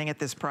returning at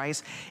this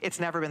price. It's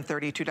never been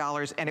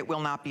 $32, and it will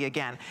not be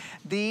again.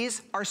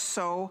 These are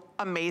so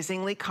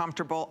amazingly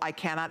comfortable. I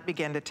cannot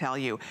begin to tell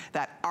you.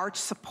 That arch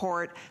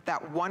support,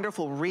 that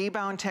wonderful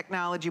rebound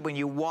technology. When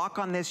you walk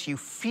on this, you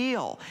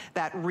feel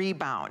that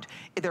rebound.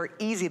 They're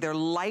easy. They're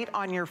light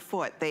on your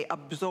foot. They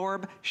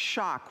absorb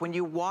shock when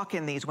you walk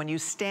in these, when you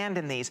stand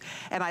in these.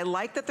 And I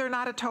like that they're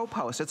not a toe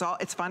post.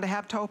 It's fun to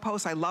have toe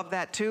posts. I love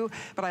that too.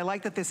 But I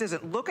like that this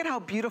isn't. Look at how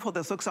beautiful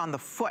this looks on the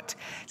foot.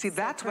 See,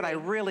 that's what I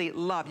really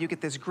love. You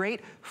get this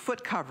great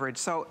foot coverage.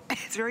 So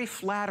it's very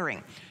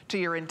flattering to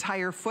your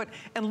entire foot.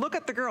 And look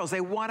at the girls.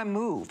 They want to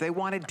move. They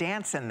want to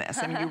dance in this.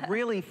 I mean, you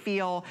really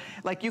feel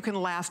like you can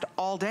last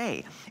all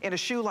day in a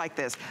shoe like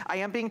this. I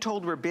am being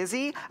told we're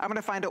busy. I'm going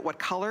to find out what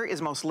color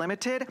is most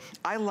limited.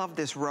 I love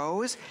this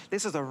rose.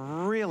 This is a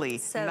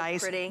really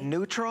nice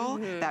neutral.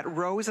 That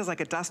rose is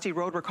like a dusty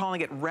rose. We're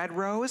calling it red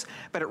rose,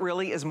 but it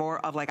really is more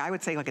of like, I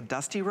would say like a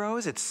dusty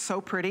rose. It's so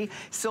pretty.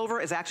 Silver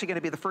is actually going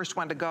to be the first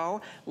one to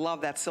go. Love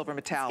that silver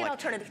metallic. It's an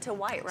alternative to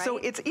white, right? So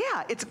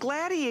it's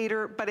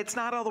gladiator, but it's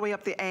not all the way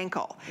up the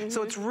ankle.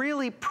 So it's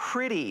really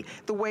pretty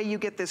the way you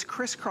get this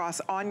crisscross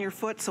on your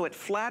foot, so it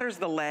flatters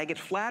the leg, it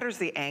flatters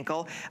the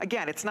ankle.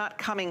 Again, it's not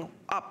coming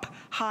up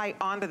high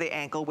onto the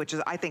ankle, which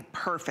is, I think,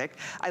 perfect.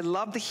 I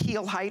love the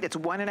heel height. It's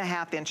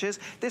 1.5 inches.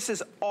 This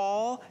is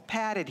all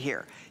padded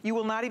here. You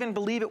will not even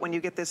believe it when you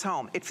get this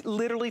home. It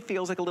literally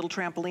feels like a little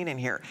trampoline in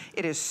here.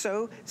 It is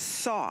so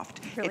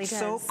soft. It really it's does.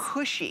 so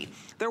cushy.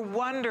 They're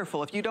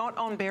wonderful. If you don't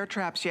own Bear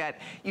Traps yet,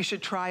 you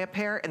should try a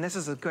pair, and this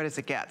is as good as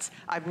it gets.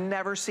 I've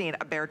never seen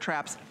a Bear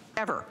Traps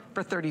ever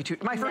for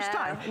 $32. My first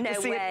time. No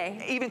to see way.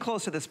 It even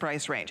close to this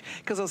price range.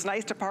 Because those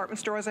nice department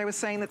stores I was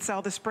saying that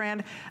sell this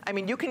brand, I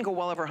mean, you can go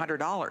well over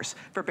 $100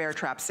 for Bear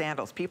Trap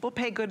sandals. People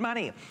pay good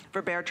money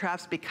for Bear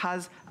Traps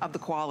because of the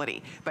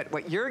quality. But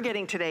what you're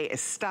getting today is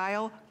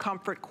style,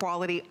 comfort,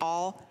 quality,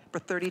 all for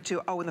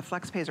 $32. Oh, and the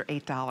flex pays are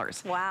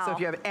 $8. Wow. So if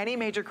you have any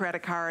major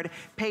credit card,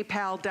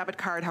 PayPal, debit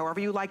card, however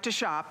you like to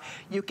shop,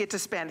 you get to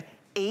spend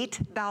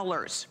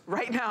 $8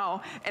 right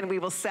now, and we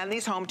will send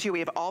these home to you. We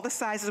have all the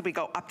sizes. We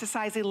go up to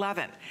size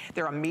 11.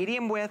 They're a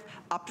medium width,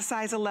 up to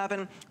size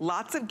 11.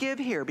 Lots of give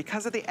here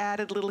because of the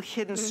added little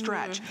hidden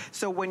stretch.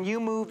 So when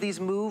you move, these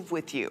move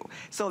with you.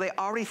 So they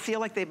already feel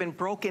like they've been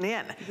broken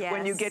in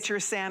when you get your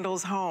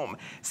sandals home.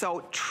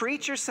 So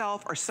treat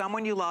yourself or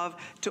someone you love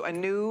to a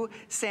new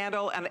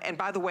sandal. And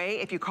by the way,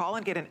 if you call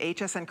and get an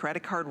HSN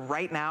credit card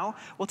right now,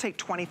 we'll take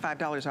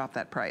 $25 off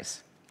that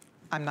price.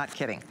 I'm not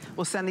kidding.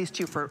 We'll send these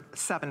to you for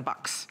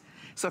 $7.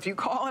 So if you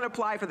call and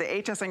apply for the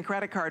HSN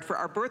credit card for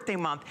our birthday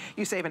month,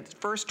 you save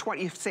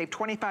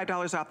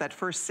 $25 off that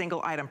first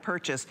single item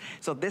purchase.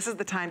 So this is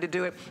the time to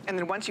do it. And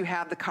then once you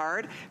have the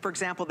card, for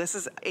example, this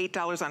is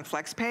 $8 on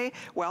FlexPay.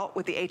 Well,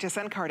 with the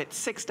HSN card, it's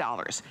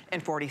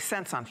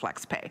 $6.40 on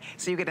FlexPay.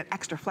 So you get an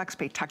extra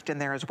FlexPay tucked in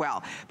there as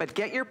well. But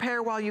get your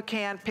pair while you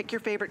can. Pick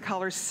your favorite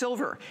colors.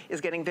 Silver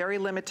is getting very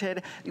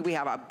limited. We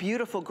have a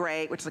beautiful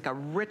gray, which is like a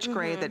rich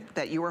gray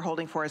that you were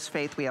holding for us,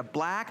 Faith. We have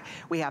black.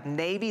 We have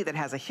navy that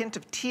has a hint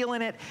of teal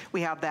in it.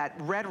 We have that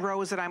red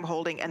rose that I'm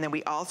holding, and then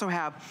we also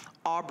have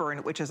auburn,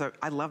 which is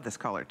I love this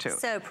color too.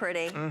 So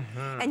pretty.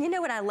 And you know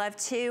what I love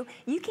too?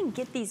 You can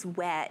get these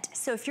wet.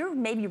 So if you're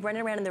maybe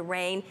running around in the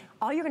rain,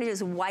 all you're gonna do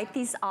is wipe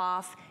these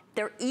off,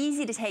 They're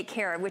easy to take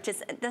care of, which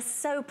is, that's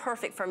so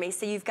perfect for me.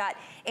 So you've got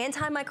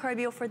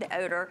antimicrobial for the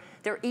odor.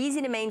 They're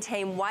easy to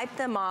maintain, wipe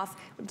them off.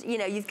 You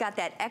know, you've got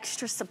that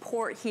extra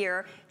support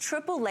here,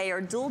 triple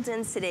layer, dual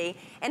density,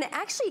 and it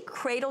actually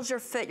cradles your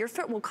foot. Your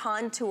foot will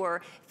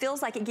contour,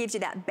 feels like it gives you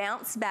that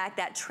bounce back,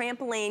 that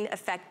trampoline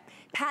effect.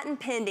 Patent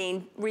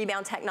pending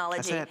rebound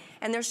technology. That's it.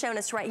 And they're showing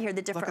us right here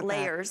the different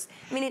layers.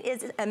 I mean, it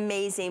is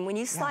amazing. When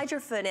you slide your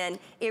foot in,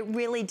 it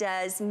really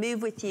does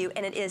move with you,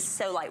 and it is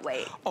so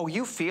lightweight. Oh,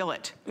 you feel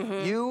it.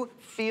 You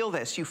feel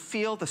this. You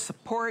feel the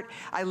support.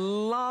 I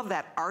love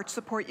that arch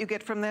support you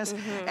get from this.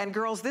 And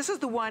girls, this is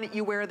the one,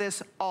 you wear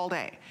this all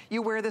day.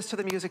 You wear this to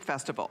the music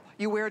festival.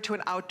 You wear it to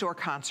an outdoor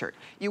concert.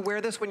 You wear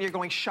this when you're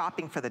going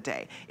shopping for the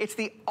day. It's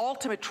the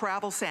ultimate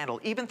travel sandal,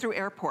 even through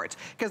airports,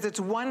 because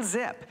it's one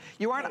zip.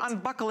 You aren't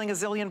unbuckling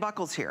a zillion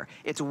buckles here.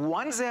 It's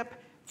one zip,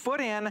 foot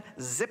in,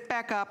 zip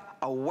back up,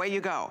 away you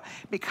go.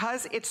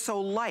 Because it's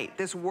so light,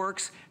 this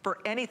works for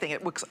anything.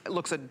 It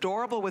looks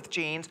adorable with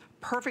jeans,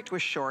 perfect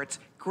with shorts,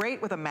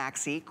 great with a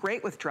maxi,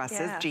 great with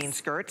dresses, jean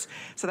skirts.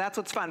 So that's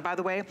what's fun. By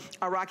the way,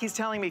 Rocky's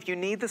telling me if you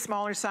need the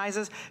smaller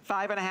sizes,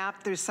 5.5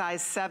 through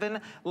size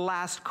 7,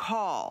 last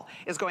call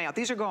is going out.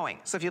 These are going.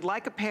 So if you'd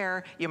like a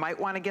pair, you might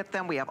want to get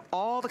them. We have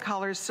all the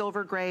colors,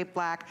 silver, gray,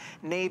 black,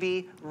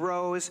 navy,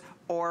 rose,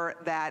 or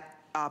that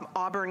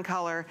auburn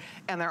color,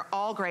 and they're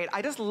all great.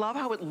 I just love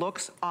how it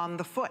looks on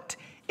the foot.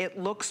 It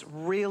looks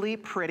really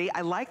pretty.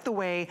 I like the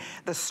way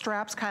the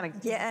straps kind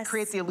of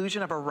create the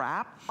illusion of a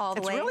wrap.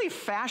 It's really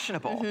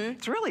fashionable.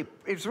 It's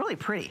really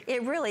pretty.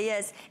 It really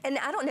is. And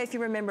I don't know if you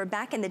remember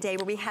back in the day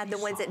where we had the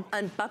ones that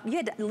unbuckle. You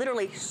had to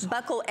literally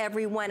buckle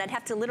every one. I'd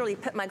have to literally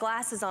put my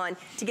glasses on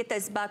to get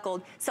those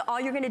buckled. So all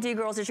you're gonna do,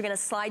 girls, is you're gonna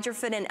slide your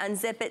foot in,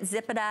 unzip it,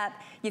 zip it up.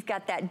 You've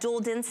got that dual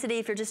density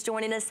if you're just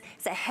joining us.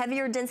 It's a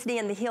heavier density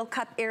in the heel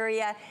cup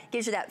area.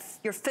 Gives you that,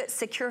 your foot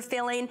secure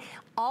feeling.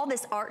 All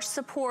this arch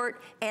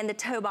support, and the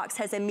toe box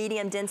has a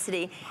medium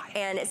density,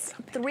 and it's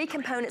 3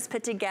 components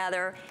put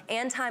together,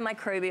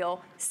 antimicrobial,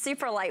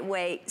 super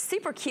lightweight,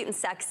 super cute and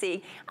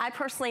sexy. I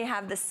personally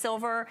have the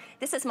silver.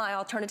 This is my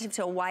alternative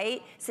to a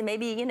white, so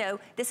maybe, you know,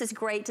 this is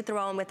great to throw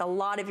on with a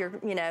lot of your,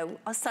 you know,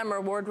 a summer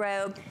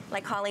wardrobe,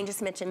 like Colleen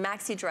just mentioned,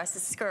 maxi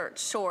dresses,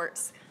 skirts,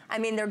 shorts. I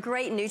mean, they're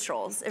great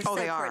neutrals. They're so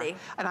pretty.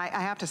 And I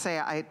have to say,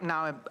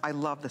 I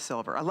love the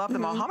silver. I love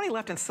them all. How many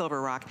left in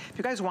silver, Rock? If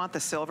you guys want the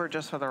silver,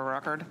 just for the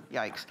record,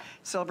 yikes.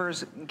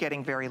 Silver's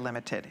getting very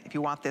limited. If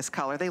you want this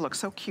color, they look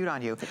so cute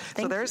on you.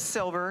 So there's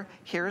silver,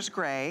 here's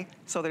gray.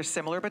 So they're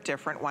similar but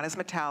different. One is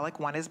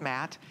metallic, one is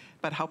matte.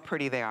 But how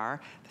pretty they are.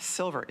 The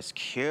silver is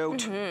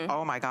cute.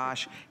 Oh my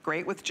gosh,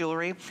 great with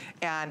jewelry.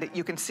 And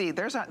you can see,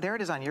 there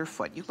it is on your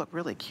foot. You look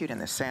really cute in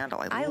this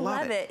sandal. I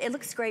love it. It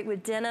looks great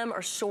with denim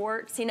or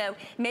shorts. You know,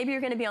 maybe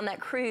you're gonna be on that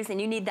cruise and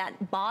you need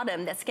that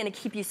bottom that's gonna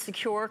keep you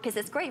secure, because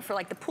it's great for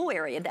like the pool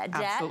area, that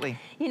deck. Absolutely.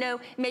 You know,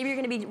 maybe you're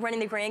gonna be running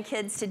the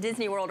grandkids to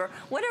Disney World or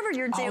whatever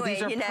you're doing.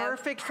 These are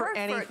perfect for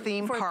any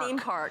theme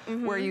park.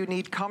 Where you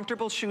need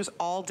comfortable shoes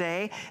all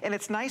day. And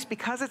it's nice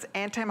because it's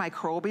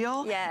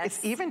antimicrobial.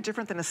 It's even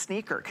different than a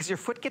sneaker, because your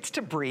foot gets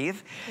to breathe.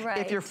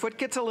 If your foot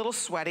gets a little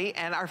sweaty,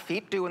 and our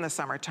feet do in the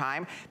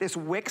summertime, this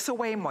wicks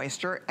away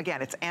moisture.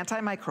 Again, it's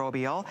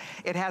antimicrobial.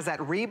 It has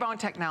that rebound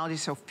technology,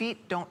 so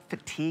feet don't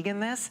fatigue in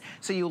this,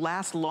 so you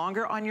last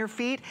longer on your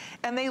feet,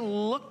 and they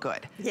look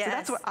good. So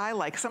that's what I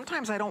like.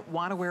 Sometimes I don't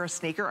want to wear a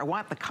sneaker. I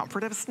want the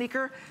comfort of a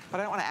sneaker, but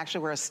I don't want to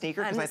actually wear a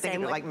sneaker because I think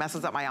it like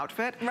messes up my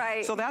outfit.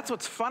 So that's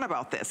what's fun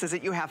about this, is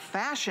that you have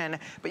fashion,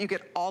 but you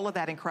get all of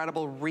that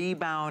incredible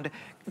rebound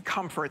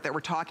comfort that we're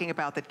talking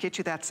about, that gets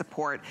you that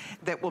support,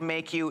 that will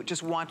make you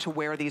just want to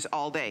wear these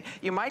all day.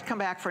 You might come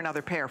back for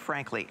another pair,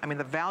 frankly. I mean,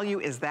 the value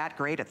is that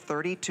great at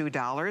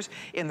 $32.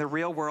 In the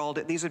real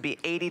world, these would be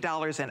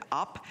 $80 and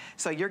up.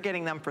 So you're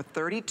getting them for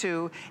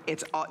 $32.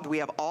 We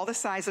have all the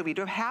sizes. We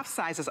do have half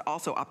sizes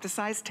also, up to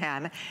size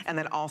 10, and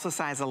then also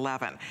size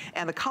 11.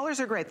 And the colors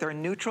are great. They're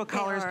neutral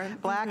colors.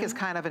 Black is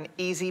kind of an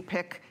easy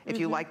pick. If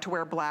you like to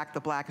wear black, the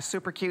black is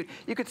super cute.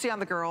 You can see on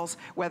the girls,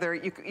 whether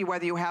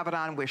you have it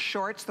on with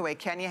shorts, the way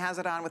Kenya has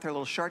it on with her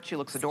little shorts, she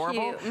looks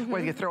adorable.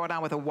 Whether you throw it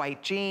on with a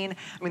white jean.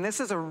 I mean, this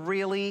is a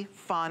really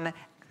fun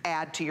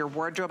add to your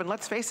wardrobe. And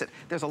let's face it,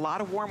 there's a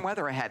lot of warm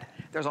weather ahead.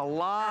 There's a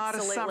lot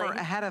of summer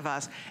ahead of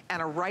us,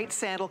 and a right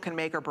sandal can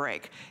make or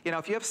break. You know,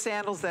 if you have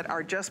sandals that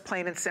are just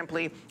plain and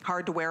simply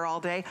hard to wear all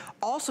day,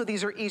 also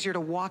these are easier to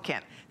walk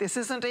in. This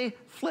isn't a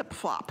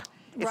flip-flop.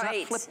 It's not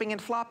flipping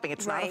and flopping.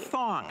 It's not a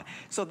thong.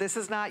 So this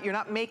is not, you're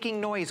not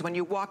making noise when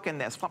you walk in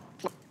this. Flop,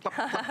 flop, flop,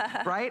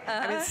 flop, right?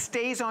 I mean, it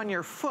stays on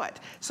your foot.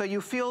 So you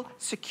feel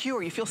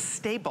secure, you feel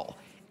stable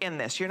in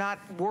this. You're not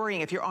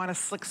worrying if you're on a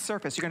slick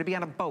surface. You're gonna be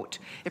on a boat.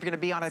 If you're gonna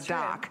be on a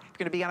dock, if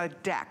you're gonna be on a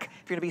deck,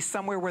 if you're gonna be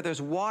somewhere where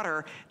there's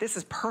water, this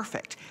is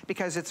perfect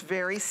because it's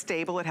very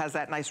stable. It has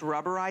that nice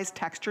rubberized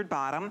textured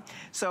bottom.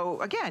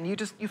 So again, you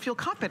feel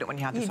confident when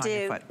you have this on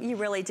your foot. You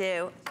really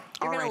do.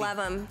 You're gonna love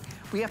them.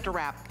 We have to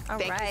wrap.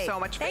 Thank you so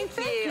much. Thank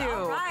you.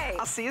 All right.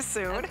 I'll see you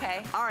soon.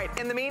 Okay. All right,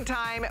 in the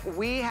meantime,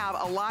 we have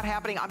a lot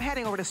happening. I'm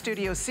heading over to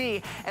Studio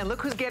C, and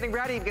look who's getting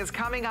ready, because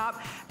coming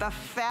up, the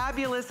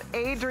fabulous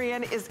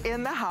Adrienne is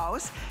in the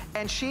house,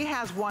 and she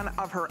has one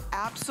of her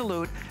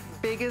absolute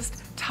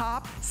biggest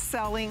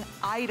top-selling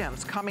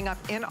items coming up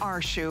in our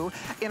show.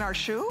 You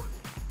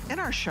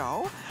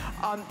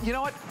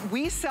know what?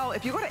 We sell,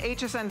 if you go to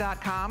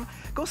hsn.com,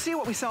 go see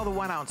what we sell the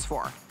 1 ounce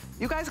for.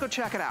 You guys go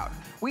check it out.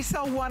 We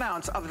sell 1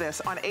 ounce of this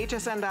on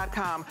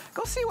hsn.com.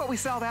 Go see what we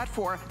sell that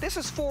for. This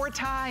is 4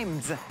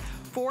 times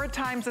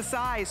the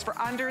size for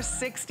under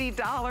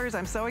 $60.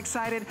 I'm so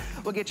excited.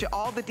 We'll get you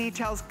all the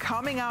details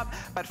coming up.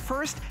 But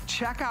first,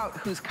 check out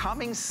who's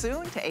coming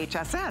soon to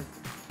HSN.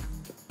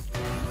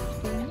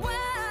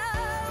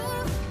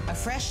 A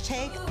fresh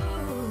take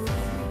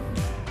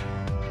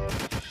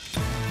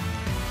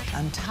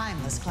on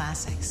timeless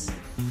classics.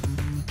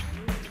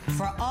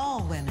 For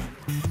all women.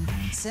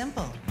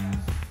 Simple,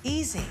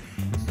 easy,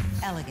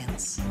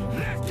 elegance.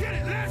 Let's get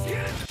it, let's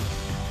get it!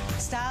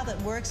 Style that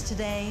works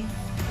today,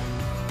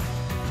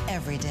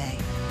 every day.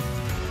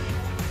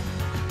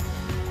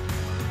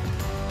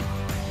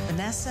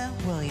 Vanessa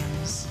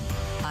Williams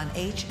on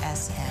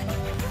HSN.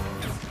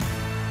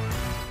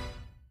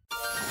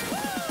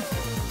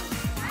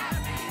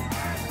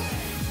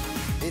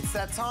 It's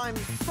that time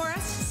for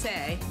us to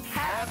say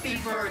happy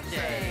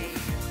birthday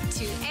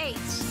to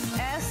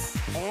HSN.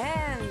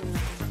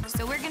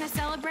 So we're gonna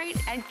celebrate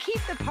and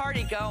keep the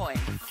party going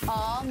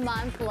all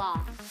month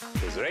long.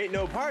 Because there ain't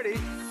no party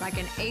like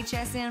an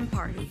HSN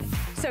party.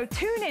 So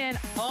tune in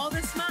all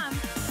this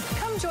month.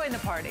 Come join the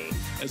party.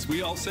 As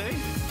we all say,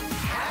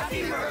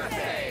 happy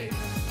birthday!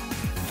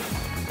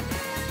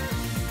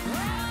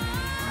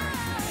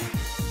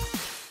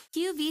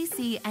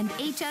 QVC and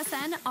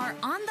HSN are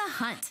on the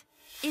hunt.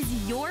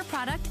 Is your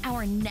product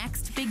our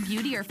next big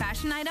beauty or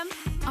fashion item?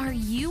 Are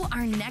you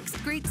our next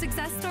great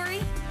success story?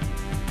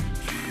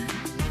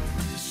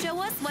 Show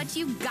us what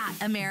you got,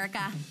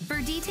 America.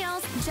 For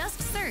details,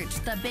 just search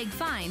The Big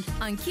Find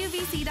on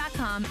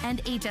QVC.com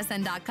and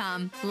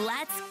HSN.com.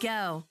 Let's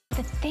go.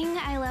 The thing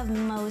I love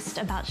most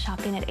about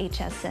shopping at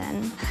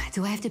HSN.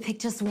 Do I have to pick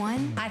just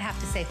one? I'd have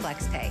to say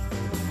FlexPay.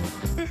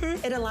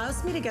 It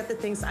allows me to get the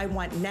things I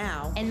want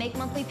now and make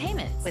monthly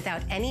payments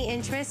without any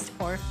interest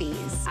or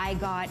fees. I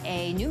got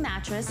a new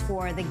mattress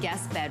for the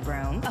guest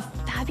bedroom, a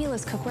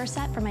fabulous cookware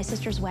set for my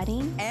sister's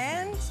wedding,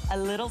 and a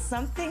little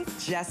something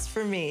just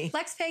for me.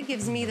 FlexPay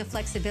gives me the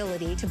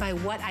flexibility to buy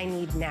what I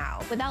need now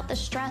without the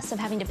stress of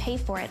having to pay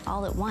for it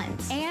all at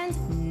once.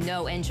 And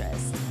no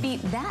interest.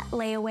 Beat that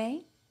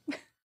layaway.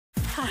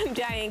 I'm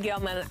Diane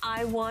Gilman.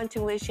 I want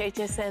to wish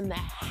HSN the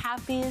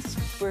happiest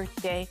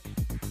birthday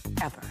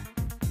ever.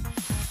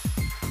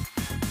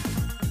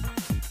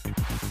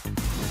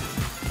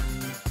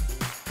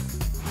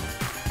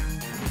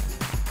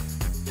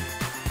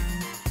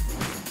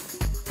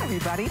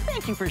 Everybody,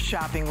 thank you for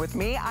shopping with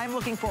me. I'm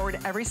looking forward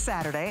every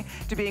Saturday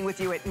to being with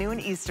you at noon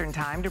Eastern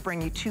time to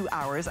bring you 2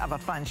 hours of a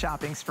fun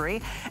shopping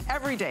spree.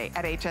 Every day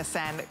at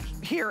HSN,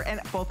 here and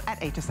both at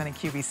HSN and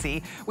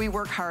QVC, we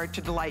work hard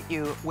to delight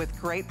you with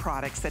great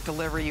products that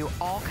deliver you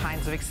all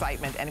kinds of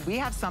excitement. And we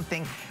have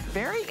something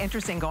very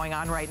interesting going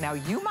on right now.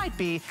 You might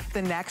be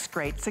the next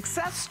great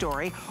success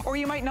story, or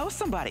you might know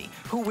somebody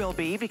who will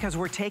be, because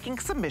we're taking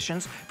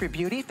submissions for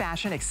beauty,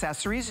 fashion,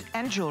 accessories,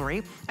 and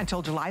jewelry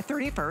until July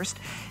 31st,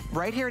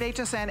 right here at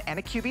HSN and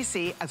at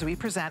QVC as we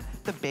present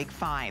The Big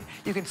Find.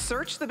 You can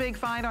search The Big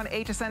Find on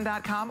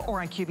hsn.com or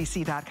on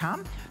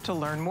qvc.com to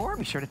learn more.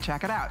 Be sure to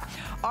check it out.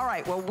 All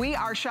right, well, we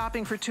are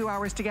shopping for 2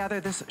 hours together.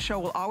 This show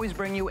will always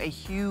bring you a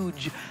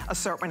huge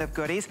assortment of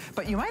goodies,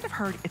 but you might have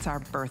heard it's our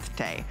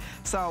birthday.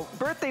 So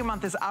birthday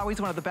month is always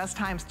one of the best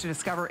times to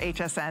discover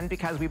HSN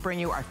because we bring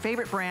you our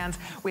favorite brands.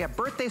 We have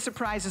birthday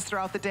surprises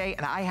throughout the day,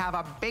 and I have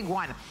a big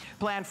one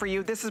planned for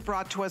you. This is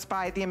brought to us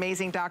by the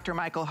amazing Dr.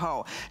 Michael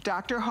Ho.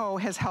 Dr. Ho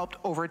has helped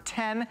over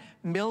 10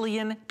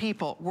 million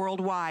people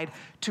worldwide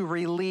to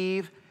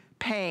relieve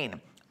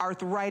pain,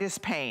 arthritis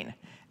pain,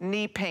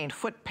 knee pain,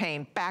 foot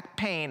pain, back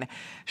pain,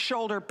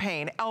 shoulder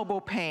pain, elbow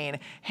pain,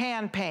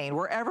 hand pain.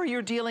 Wherever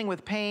you're dealing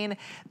with pain,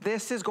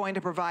 this is going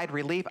to provide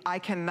relief. I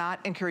cannot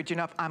encourage you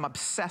enough. I'm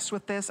obsessed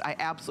with this. I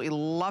absolutely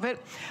love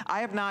it. I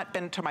have not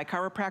been to my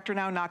chiropractor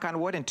now, knock on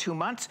wood, in 2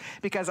 months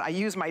because I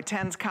use my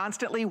TENS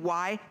constantly.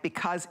 Why?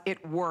 Because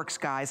it works,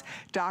 guys.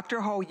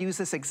 Dr. Ho used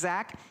this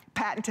exact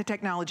patented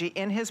technology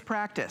in his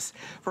practice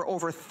for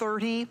over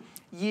 30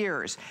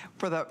 years.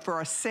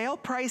 For a sale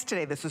price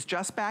today, this is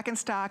just back in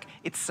stock.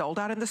 It's sold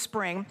out in the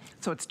spring,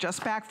 so it's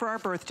just back for our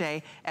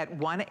birthday at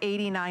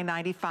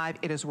 $189.95.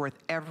 It is worth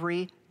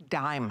every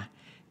dime,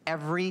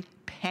 every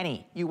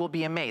penny. You will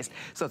be amazed.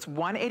 So it's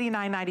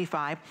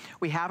 $189.95.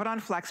 We have it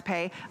on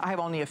FlexPay. I have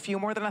only a few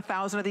more than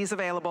 1,000 of these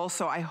available,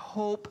 so I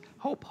hope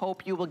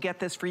you will get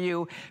this for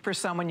you, for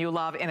someone you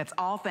love, and it's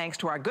all thanks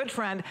to our good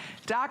friend,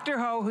 Dr.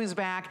 Ho, who's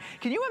back.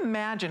 Can you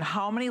imagine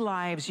how many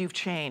lives you've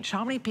changed?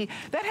 How many people?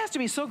 That has to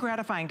be so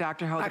gratifying,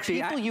 Dr. Ho, the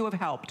people you have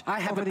helped.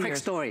 I have over a the quick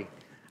years. story.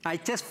 I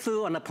just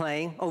flew on a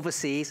plane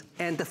overseas,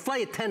 and the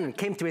flight attendant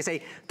came to me and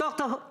say,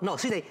 Dr. Ho, no,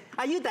 she said,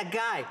 are you that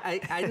guy?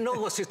 I know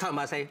what she's talking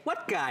about. I say,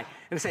 what guy?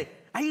 And I say,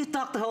 are you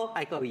Dr. Ho?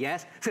 I go,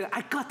 yes. So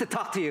I got to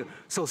talk to you.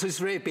 So she's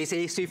very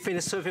busy. She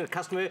finished serving a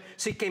customer.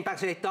 She came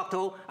back and said, Dr.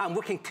 Ho, I'm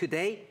working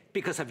today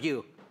because of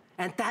you.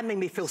 And that made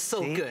me feel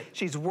so good.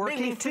 She's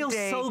working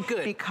today so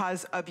good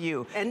because of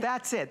you. And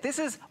that's it. This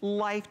is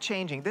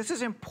life-changing. This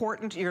is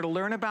important. You're going to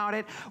learn about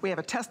it. We have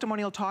a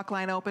testimonial talk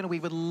line open. We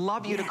would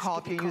love you to call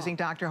if you're using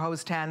Dr.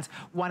 Ho's 10s,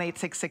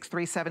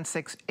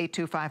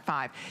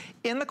 1-866-376-8255.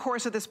 In the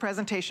course of this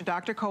presentation,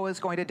 Dr. Ho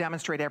is going to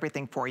demonstrate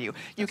everything for you.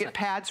 You get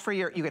pads for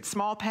you get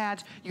small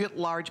pads, you get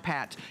large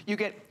pads. You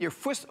get your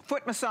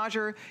foot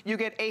massager, you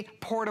get a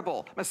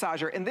portable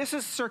massager. And this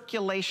is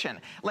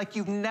circulation, like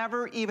you've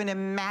never even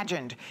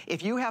imagined.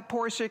 If you have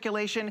poor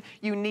circulation,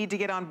 you need to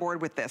get on board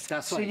with this.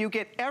 That's right. So you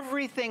get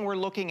everything we're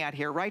looking at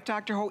here, right,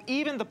 Dr. Ho?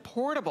 Even the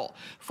portable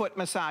foot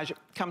massage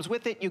comes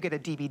with it. You get a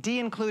DVD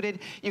included.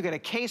 You get a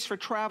case for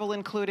travel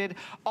included.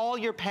 All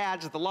your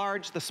pads, the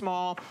large, the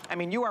small. I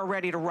mean, you are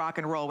ready to rock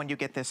and roll when you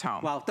get this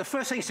home. Well, the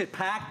first thing you should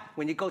pack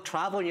when you go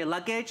travel in your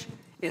luggage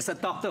is a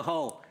Dr.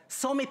 Ho.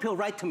 So many people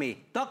write to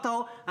me, Dr.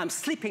 Ho, I'm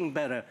sleeping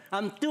better,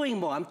 I'm doing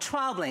more, I'm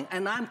traveling,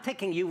 and I'm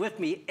taking you with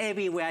me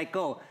everywhere I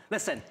go.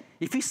 Listen,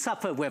 if you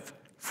suffer with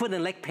foot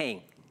and leg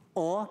pain,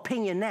 or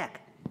pain in your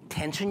neck,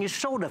 tension in your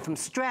shoulder from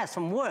stress,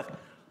 from work,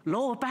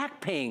 lower back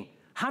pain.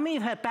 How many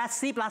of you had bad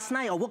sleep last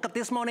night or woke up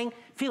this morning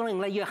feeling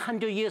like you're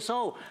 100 years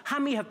old? How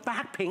many have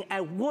back pain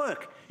at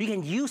work? You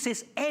can use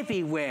this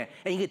everywhere,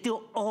 and you can do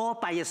it all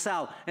by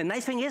yourself. And the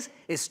nice thing is,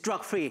 it's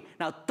drug-free.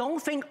 Now,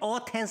 don't think all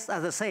 10s are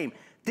the same.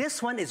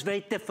 This one is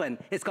very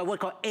different. It's got what's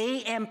called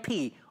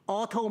AMP,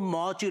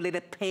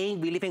 auto-modulated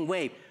pain relieving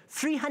wave.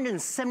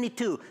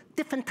 372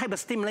 different types of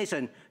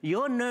stimulation.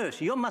 Your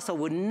nerves, your muscle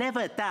will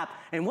never adapt.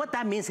 And what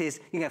that means is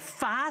you get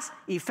fast,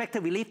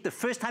 effective relief the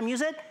first time you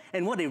use it.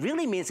 And what it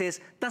really means is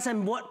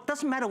doesn't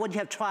matter what you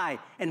have tried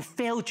and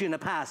failed you in the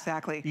past.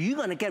 Exactly. You're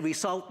going to get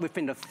results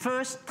within the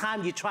first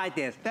time you try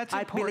this. That's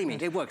important.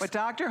 Believe me, it works. What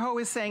Dr. Ho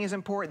is saying is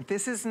important.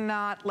 This is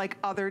not like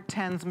other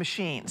 10s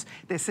machines.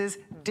 This is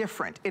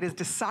different. It is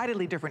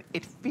decidedly different.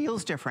 It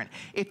feels different.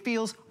 It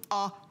feels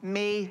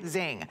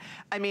amazing.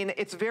 I mean,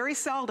 it's very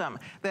seldom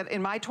that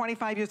in my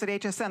 25 years at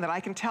HSN that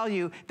I can tell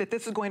you that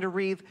this is going to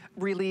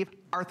relieve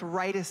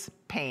arthritis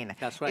pain.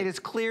 That's right. It is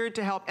cleared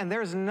to help, and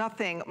there's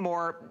nothing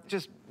more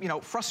just, you know,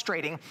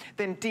 frustrating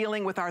than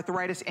dealing with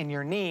arthritis in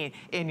your knee,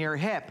 in your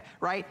hip,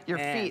 right? Your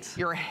feet,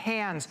 your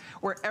hands,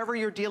 wherever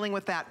you're dealing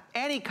with that,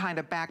 any kind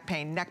of back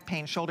pain, neck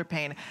pain, shoulder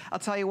pain. I'll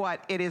tell you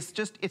what, it is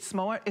just, it's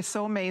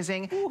so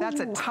amazing. Ooh. That's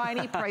a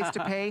tiny price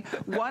to pay.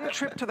 One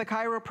trip to the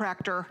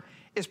chiropractor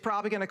is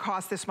probably going to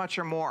cost this much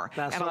or more.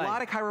 That's and right. A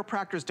lot of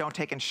chiropractors don't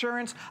take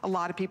insurance. A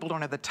lot of people don't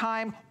have the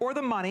time or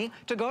the money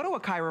to go to a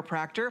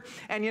chiropractor.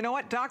 And you know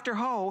what? Dr.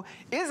 Ho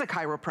is a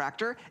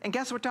chiropractor. And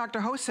guess what Dr.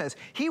 Ho says?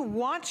 He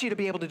wants you to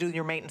be able to do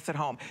your maintenance at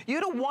home.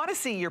 You don't want to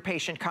see your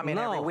patient come in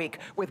every week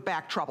with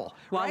back trouble,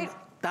 right?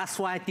 That's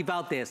why I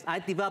developed this. I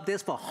developed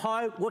this for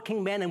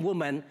hard-working men and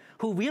women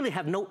who really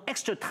have no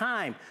extra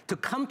time to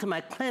come to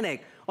my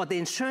clinic, or the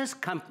insurance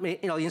company,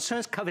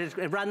 insurance coverage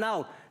run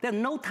out. They have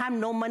no time,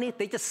 no money.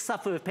 They just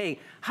suffer with pain.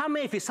 How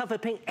many of you suffer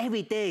pain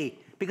every day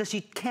because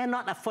you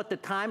cannot afford the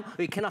time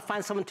or you cannot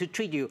find someone to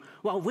treat you?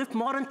 Well, with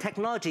modern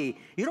technology,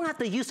 you don't have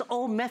to use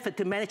old method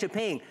to manage your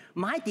pain.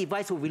 My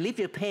device will relieve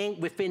your pain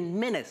within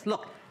minutes.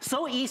 Look,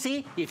 so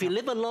easy. If you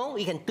live alone,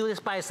 you can do this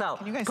by yourself.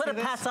 Can you guys Put see a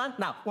this? pads on.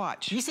 Now,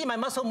 watch. You see my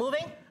muscle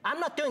moving? I'm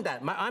not doing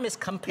that. My arm is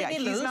completely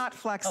loose. He's not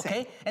flexing.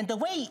 Okay, and the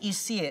way you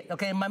see it,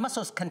 okay, my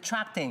muscles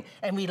contracting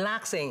and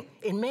relaxing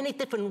in many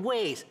different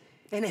ways,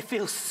 and it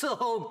feels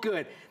so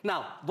good.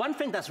 Now, one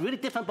thing that's really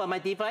different about my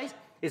device,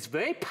 it's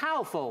very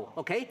powerful,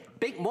 okay?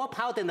 More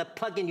power than the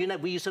plug-in unit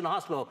we use in the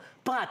hospital,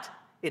 but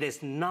it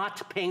is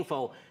not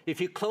painful.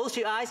 If you close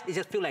your eyes, it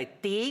just feels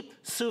like deep,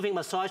 soothing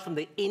massage from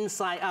the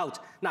inside out.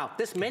 Now,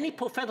 there's many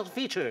professional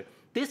features.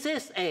 This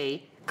is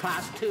a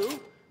Class 2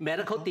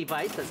 medical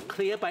device that's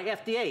cleared by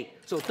FDA.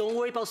 So don't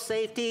worry about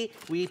safety.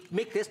 We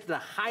make this to the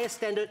highest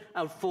standard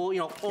for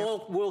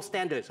all world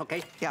standards,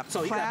 okay? Yeah,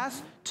 so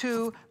Class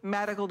 2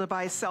 medical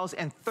device sells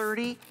in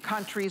 30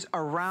 countries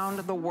around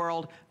the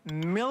world.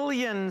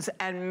 Millions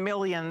and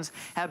millions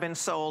have been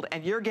sold,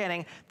 and you're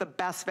getting the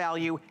best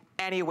value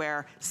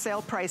anywhere.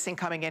 Sale pricing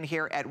coming in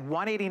here at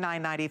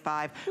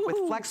 $189.95. With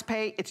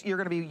FlexPay, you're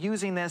going to be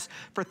using this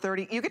for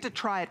you get to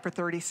try it for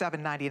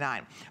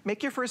 $37.99.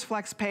 Make your first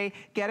FlexPay,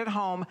 get it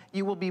home,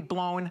 you will be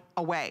blown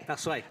away.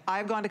 That's right.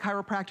 I've gone to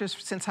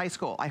chiropractors since high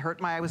school.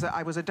 I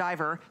was a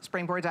diver,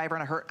 springboard diver,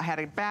 and I had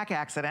a back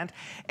accident,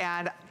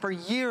 and for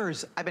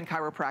years I've been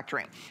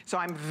chiropractoring. So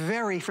I'm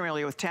very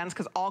familiar with TENS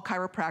because all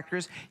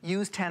chiropractors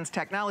use TENS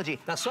technology.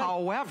 That's right.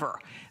 However,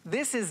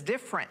 this is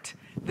different.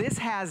 This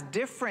has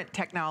different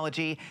technology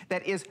technology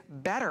that is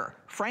better,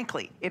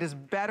 frankly. It is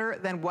better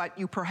than what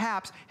you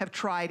perhaps have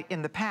tried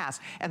in the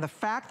past. And the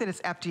fact that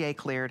it's FDA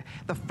cleared,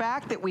 the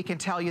fact that we can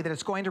tell you that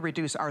it's going to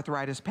reduce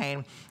arthritis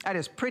pain, that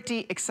is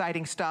pretty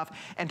exciting stuff.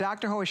 And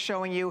Dr. Ho is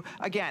showing you,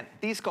 again,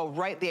 these go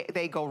right,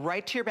 they go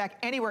right to your back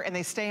anywhere and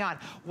they stay on.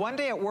 One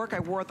day at work, I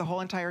wore it the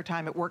whole entire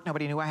time. At work,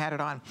 nobody knew I had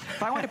it on.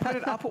 If I wanted to put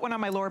it, I'll put one on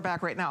my lower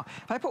back right now.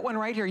 If I put one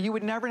right here, you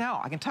would never know.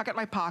 I can tuck it in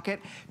my pocket.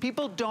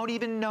 People don't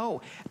even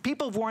know.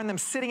 People have worn them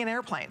sitting in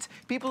airplanes.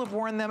 People have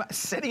worn them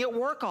sitting at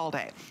work all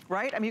day,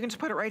 right? I mean, you can just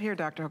put it right here,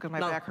 Dr. Ho, because my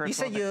back hurts. You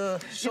said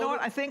you know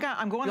what? I think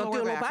I'm going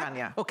lower back on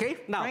you. Okay,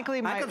 now,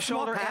 frankly, my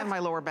shoulder and my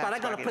lower back. But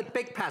I'm going to put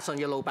big pads on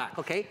your lower back,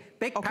 okay?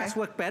 Big pads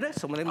work better,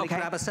 so let me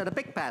grab a set of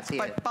big pads here.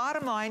 But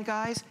bottom line,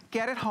 guys,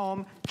 get it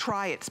home,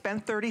 try it.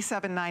 Spend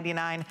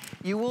 $37.99.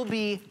 You will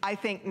be, I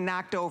think,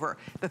 knocked over.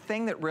 The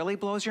thing that really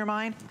blows your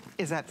mind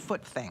is that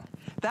foot thing.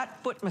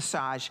 That foot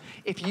massage,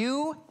 if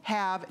you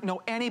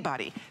know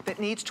anybody that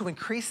needs to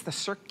increase the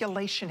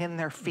circulation in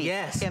their feet,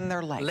 in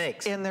their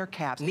legs, in their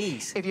calves,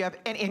 knees, if you have,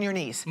 in your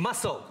knees,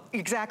 muscle.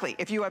 Exactly.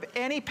 If you have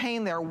any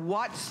pain there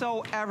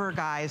whatsoever,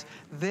 guys,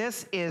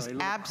 this is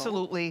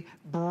absolutely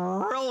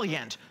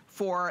brilliant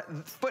for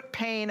foot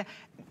pain,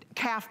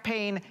 calf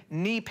pain,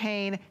 knee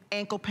pain,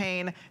 ankle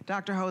pain.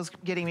 Dr. Ho's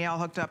getting me all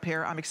hooked up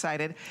here. I'm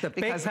excited. The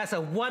big pads are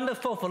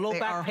wonderful for low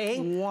back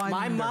pain. Wonderful.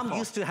 My mom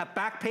used to have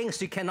back pain,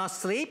 she cannot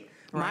sleep.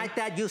 Right. My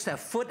dad used to have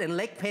foot and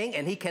leg pain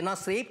and he cannot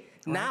sleep.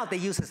 Right. Now they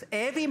use this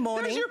every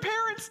morning. There's your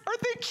parents. Are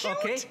they cute?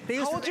 Okay. They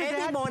use it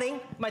every morning.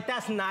 My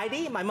dad's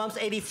 90, my mom's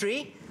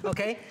 83.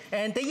 Okay.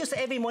 And they use it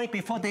every morning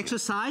before they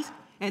exercise.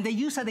 And they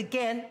use it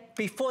again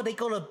before they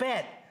go to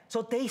bed.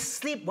 So they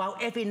sleep well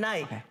every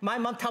night. Okay. My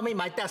mom told me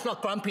my dad's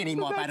not grumpy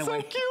anymore, by the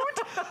way. That's so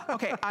cute.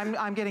 Okay,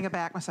 I'm getting a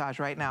back massage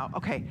right now.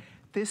 Okay,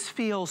 this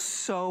feels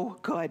so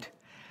good.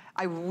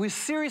 I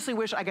seriously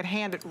wish I could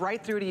hand it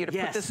right through to you to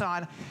put this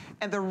on,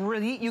 and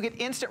you get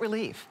instant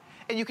relief.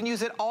 And you can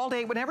use it all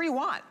day, whenever you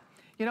want.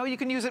 You know, you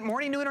can use it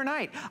morning, noon, or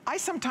night. I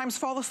sometimes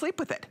fall asleep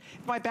with it.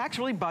 If my back's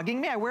really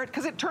bugging me, I wear it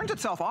because it turns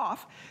itself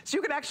off. So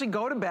you can actually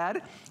go to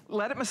bed,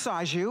 let it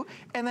massage you,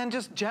 and then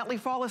just gently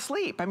fall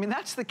asleep. I mean,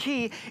 that's the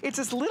key. It's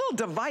this little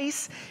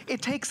device.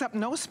 It takes up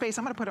no space.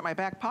 I'm going to put it in my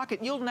back pocket.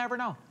 You'll never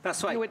know.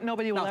 That's right.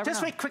 Nobody will ever know. Just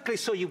very quickly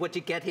show you what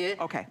you get here.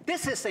 Okay.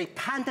 This is a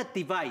patented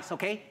device,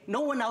 okay? No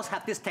one else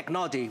has this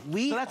technology.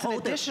 So that's an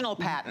additional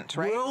patent,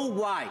 right?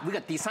 Worldwide. We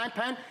got design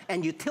patent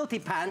and utility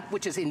patent,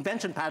 which is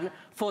invention patent,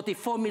 for the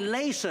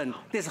formulation.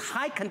 This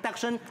high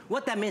conduction,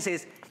 what that means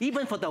is,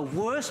 even for the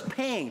worst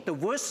pain, the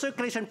worst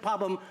circulation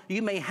problem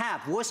you may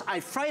have, worst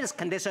arthritis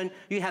condition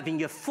you have in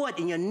your foot,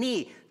 in your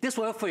knee, this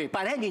will work for you.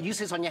 But then you use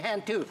this on your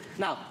hand too.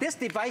 Now, this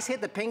device here,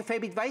 the pain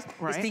therapy device,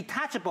 is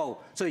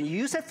detachable. So you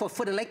use it for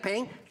foot and leg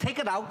pain, take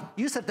it out,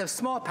 use it the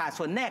small pads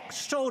for neck,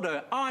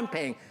 shoulder, arm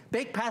pain,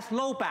 big pads,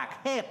 low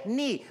back, hip,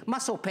 knee,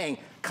 muscle pain.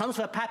 Comes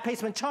with a pad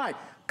placement chart,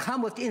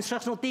 come with the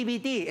instructional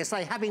DVD. It's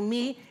like having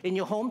me in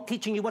your home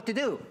teaching you what to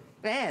do.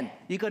 And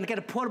you're going to get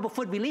a portable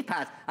foot relief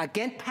pad.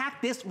 Again,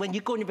 pack this when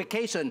you go on your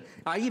vacation.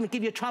 I even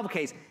give you a travel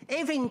case.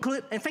 Everything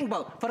included, and think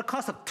about, for the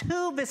cost of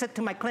 2 visits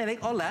to my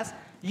clinic or less,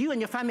 you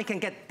and your family can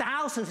get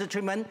thousands of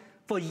treatment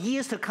for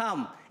years to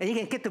come. And you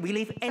can get the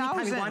relief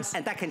anytime you want,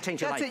 and that can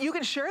change your life. That's it. You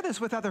can share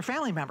this with other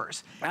family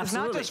members. Absolutely. It's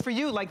not just for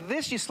you. Like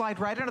this, you slide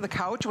right under the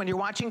couch when you're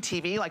watching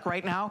TV, like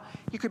right now.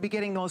 You could be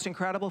getting the most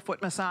incredible foot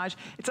massage.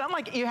 It's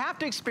unlike, you have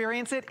to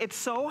experience it. It's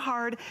so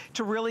hard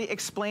to really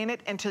explain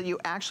it until you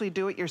actually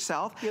do it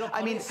yourself. You know,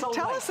 I mean,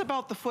 tell us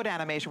about the foot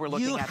animation we're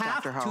looking at,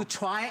 Dr. Ho. You have to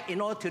try it in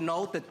order to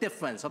know the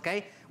difference,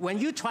 okay? When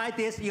you try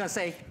this, you're gonna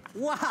say,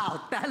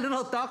 wow, that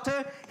little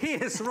doctor, he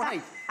is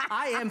right.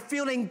 I am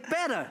feeling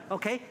better,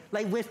 okay?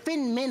 Like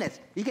within minutes,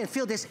 you can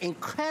feel this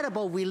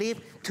incredible relief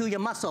to your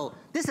muscle.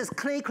 This is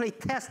clinically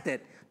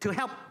tested to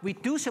help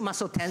reduce your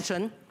muscle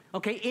tension,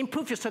 okay,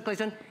 improve your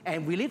circulation,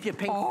 and relieve your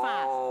pain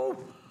fast.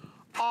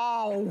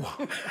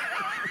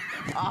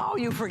 Oh,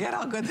 you forget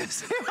how good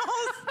this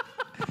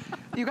feels.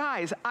 You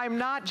guys, I'm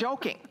not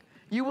joking.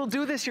 You will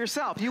do this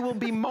yourself. You will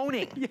be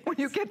moaning when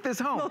you get this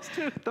home.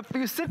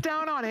 You sit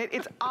down on it,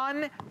 it's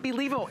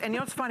unbelievable. And you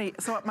know what's funny?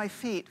 So my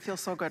feet feel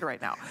so good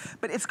right now.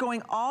 But it's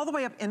going all the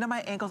way up into my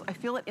ankles. I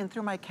feel it in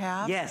through my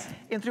calves. Yes.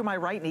 In through my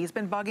right knee's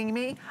been bugging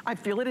me. I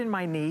feel it in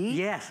my knee.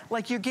 Yes.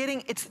 Like you're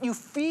getting, you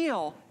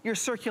feel your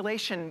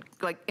circulation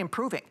like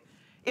improving.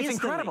 It's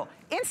incredible.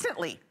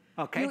 Instantly.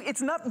 Okay.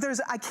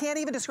 I can't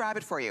even describe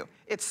it for you.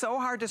 It's so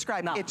hard to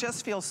describe. It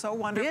just feels so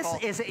wonderful.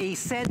 This is an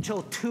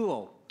essential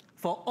tool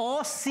for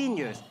all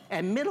seniors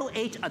and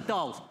middle-aged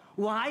adults.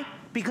 Why?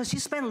 Because you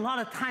spend a lot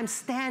of time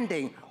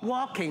standing,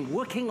 walking,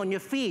 working on your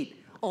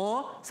feet.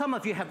 Or some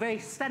of you have very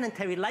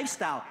sedentary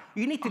lifestyle.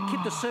 You need to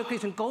keep the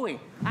circulation going.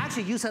 I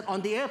actually use it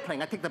on the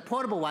airplane. I take the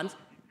portable ones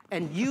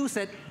and use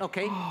it,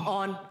 okay,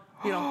 on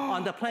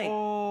the plane.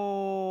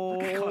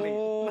 Look at Colleen.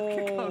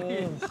 Look at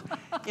Colleen.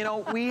 You know,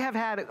 we have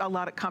had a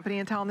lot of company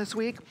in town this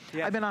week.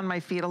 Yes. I've been on my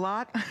feet a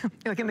lot,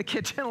 like in the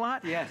kitchen a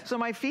lot. Yes. So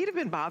my feet have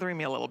been bothering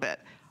me a little bit.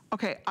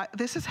 Okay,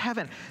 this is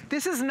heaven.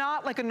 This is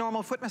not like a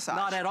normal foot massage.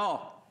 Not at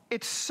all.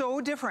 It's so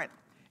different.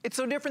 It's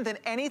so different than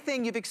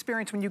anything you've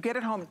experienced when you get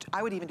it home.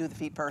 I would even do the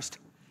feet first.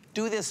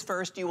 Do this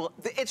first, you will,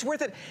 it's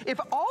worth it. If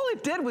all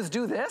it did was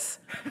do this,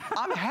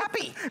 I'm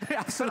happy.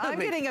 Absolutely. But I'm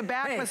getting a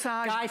back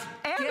massage guys,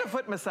 and a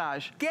foot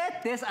massage.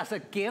 Get this as a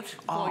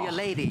gift for your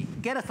lady.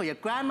 Get it for your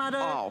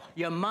grandmother,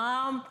 your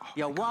mom,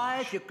 your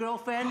wife, your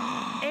girlfriend.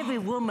 Every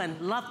woman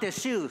loves their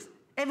shoes.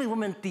 Every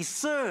woman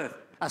deserves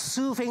a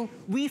soothing,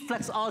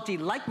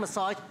 reflexology-like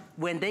massage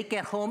when they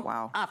get home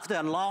after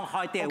a long,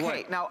 hard day at work.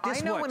 Okay, now I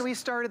know when we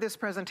started this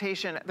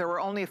presentation, there were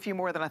only a few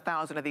more than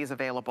 1,000 of these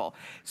available.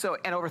 So,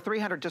 and over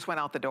 300 just went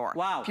out the door.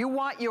 Wow. If you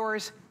want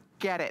yours,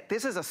 get it.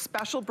 This is a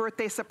special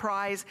birthday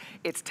surprise.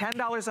 It's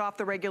 $10 off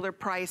the regular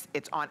price.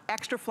 It's on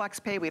extra flex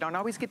pay. We don't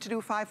always get to do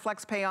 5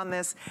 flex pay on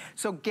this.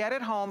 So get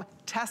it home,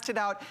 test it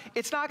out.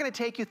 It's not gonna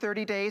take you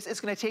 30 days.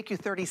 It's gonna take you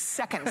 30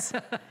 seconds.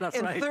 That's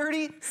In right.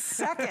 30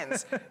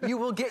 seconds, you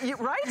will get,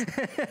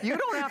 right? You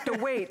don't have to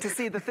wait to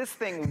see that this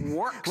thing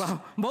works.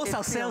 Well, most of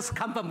our sales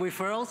come from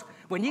referrals.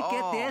 When you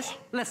get this,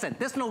 listen,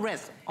 there's no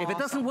risk. If it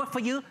doesn't work for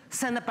you,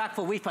 send it back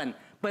for refund.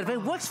 But if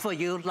it works for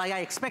you, like I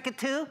expect it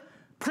to,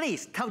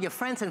 please tell your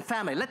friends and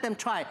family, let them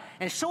try,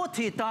 and show it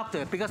to your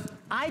doctor, because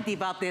I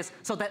developed this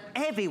so that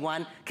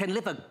everyone can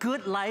live a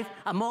good life,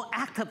 a more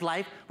active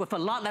life with a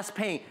lot less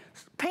pain.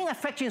 Pain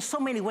affects you in so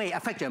many ways.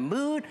 Affect your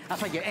mood,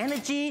 affect your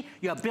energy,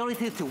 your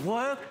ability to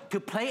work, to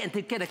play, and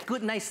to get a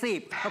good night's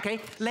sleep,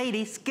 okay?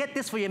 Ladies, get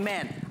this for your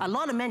man. A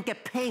lot of men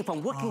get pain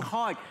from working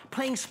hard,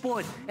 playing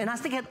sports, and as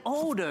they get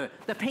older,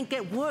 the pain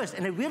gets worse,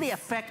 and it really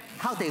affects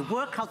how they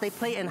work, how they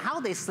play, and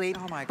how they sleep.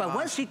 Oh my but gosh.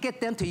 once you get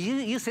them to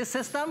use this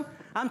system,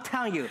 I'm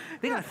telling you,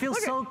 they're gonna feel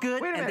so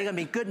good, and they're gonna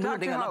be good mood,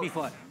 they're gonna love you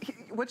for it.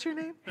 What's your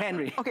name?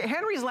 Henry. Okay,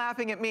 Henry's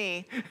laughing at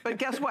me, but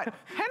guess what?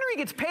 Henry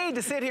gets paid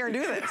to sit here and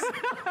do this.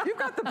 You've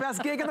got the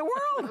best gig in the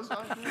world.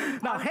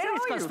 Now,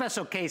 Henry's got a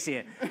special case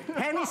here.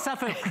 Henry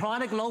suffered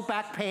chronic low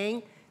back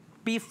pain.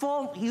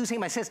 Before using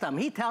my system,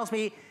 he tells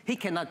me he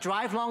cannot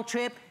drive long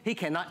trip, he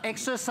cannot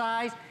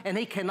exercise, and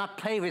he cannot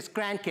play with his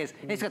grandkids.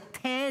 And he's got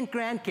 10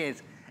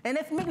 grandkids. And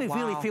it makes me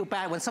really feel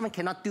bad when someone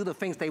cannot do the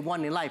things they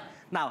want in life.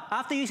 Now,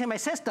 after using my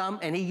system,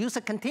 and he used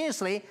it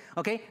continuously,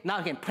 okay, now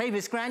he can play with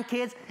his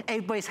grandkids,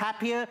 everybody's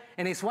happier,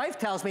 and his wife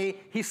tells me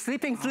he's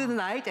sleeping through the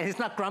night and he's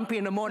not grumpy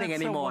in the morning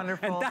anymore. So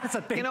wonderful. And that's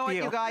a big deal. You know what,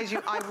 you guys,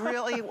 I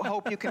really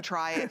hope you can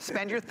try it.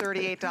 Spend your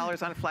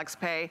 $38 on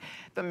FlexPay.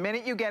 The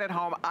minute you get it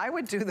home, I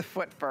would do the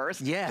foot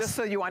first. Yes. Just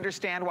so you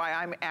understand why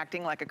I'm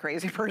acting like a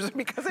crazy person,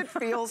 because it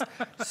feels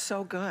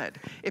so good.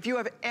 If you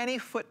have any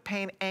foot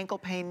pain, ankle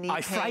pain, knee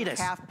pain,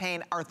 calf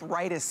pain,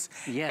 arthritis,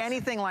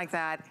 anything like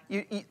that,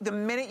 the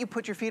minute you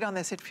put your feet on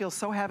this, it feels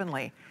so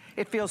heavenly.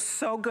 It feels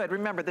so good.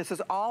 Remember, this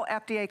is all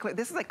FDA cleared.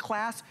 This is a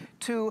Class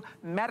 2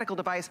 medical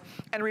device.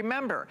 And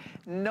remember,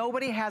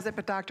 nobody has it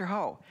but Dr.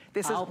 Ho.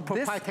 This is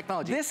proprietary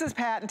technology. This is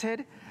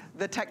patented.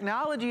 The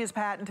technology is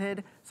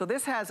patented. So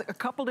this has a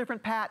couple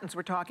different patents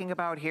we're talking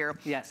about here.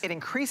 Yes. It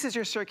increases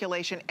your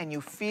circulation and you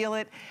feel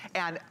it.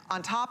 And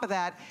on top of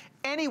that,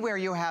 anywhere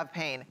you have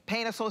pain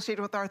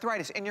associated with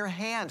arthritis, in your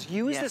hands,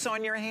 use this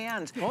on your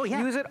hands. Oh,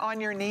 yeah. Use it on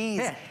your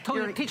knees,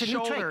 your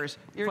shoulders,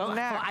 your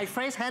neck. For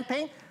arthritis hand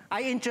pain,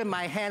 I injured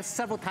my hands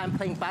several times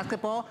playing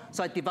basketball,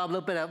 so I developed a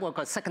little bit of what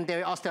called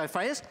secondary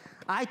osteoarthritis.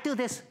 I do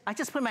this, I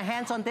just put my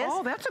hands on this.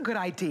 Oh, that's a good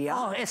idea.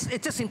 Oh,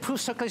 it just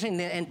improves circulation in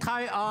the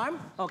entire arm,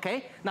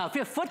 okay? Now, if you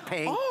have foot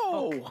pain,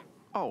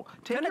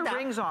 take your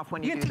rings off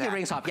when you do that. You take your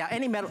rings off, yeah,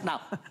 any metal.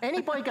 Now,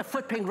 anybody got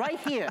foot pain right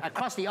here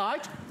across the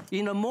arch,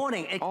 in the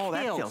morning, it kills.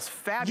 That feels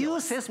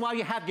fabulous. Use this while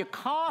you have your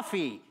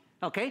coffee.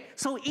 Okay,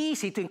 so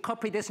easy to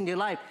incorporate this in your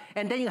life,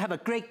 and then you have a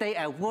great day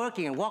at work.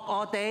 You can walk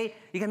all day.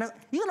 You're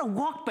gonna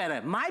walk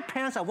better. My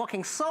parents are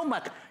walking so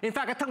much. In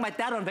fact, I took my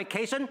dad on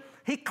vacation.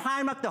 He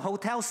climbed up the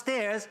hotel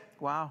stairs.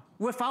 Wow.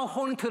 Without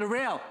holding to the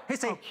rail. He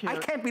said, I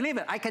can't believe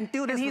it. I can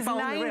do this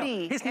without holding the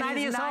rail. He's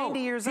 90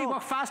 years old. He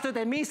walks faster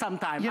than me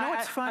sometimes. You know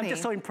what's funny? I'm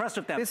just so impressed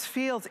with them. This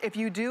feels, if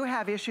you do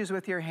have issues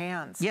with your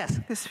hands,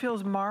 this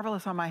feels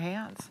marvelous on my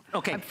hands.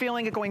 Okay. I'm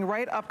feeling it going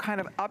right up, kind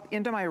of up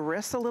into my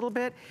wrist a little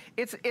bit.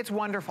 It's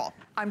wonderful.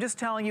 I'm just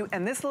telling you,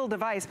 and this little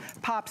device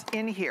pops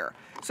in here.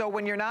 So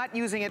when you're not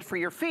using it for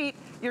your feet,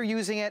 you're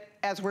using it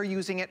as we're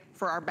using it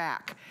for our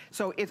back.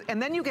 So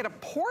and then you get a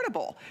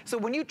portable. So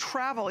when you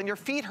travel and your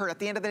feet hurt, at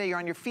the end of the day, you're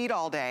on your feet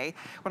all day.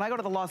 When I go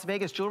to the Las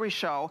Vegas Jewelry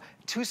Show,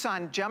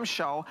 Tucson Gem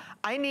Show,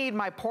 I need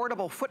my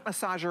portable foot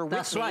massager with me.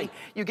 That's right.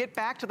 You get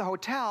back to the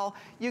hotel,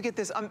 you get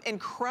this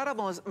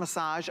incredible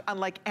massage,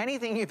 unlike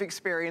anything you've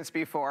experienced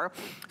before.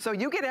 So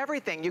you get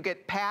everything. You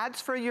get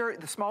pads for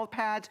the small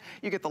pads,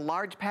 you get the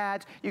large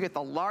pads, you get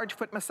the large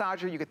foot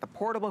massager, you get the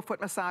portable foot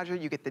massager,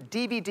 you get the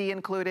DVD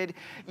included,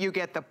 you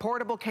get the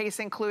portable case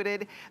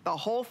included, the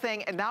whole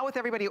thing. And now with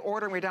everybody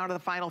ordering, we're down to the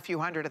final few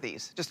hundred of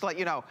these. Just to let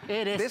you know.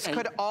 This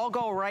could all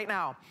go right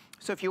now.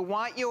 So if you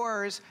want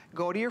yours,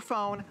 go to your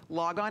phone,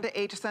 log on to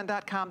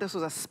hsn.com. This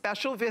was a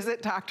special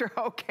visit. Dr.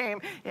 Ho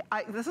came.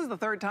 This is the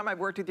third time I've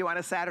worked with you on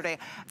a Saturday.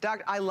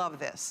 Doctor, I love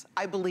this.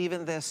 I believe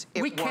in this.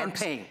 It works. We can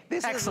pay.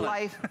 This is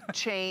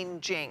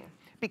life-changing.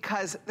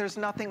 because there's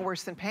nothing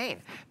worse than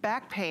pain.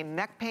 Back pain,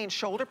 neck pain,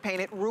 shoulder pain,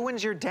 it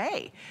ruins your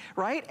day,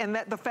 right? And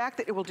that the fact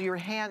that it will do your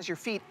hands, your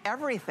feet,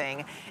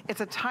 everything,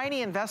 it's a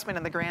tiny investment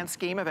in the grand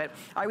scheme of it.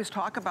 I always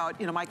talk about,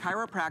 you know, my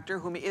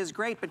chiropractor, whom is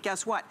great, but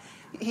guess what?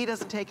 He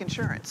doesn't take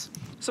insurance.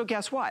 So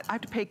guess what? I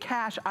have to pay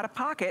cash out of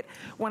pocket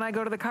when I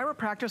go to the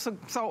chiropractor.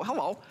 So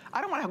hello,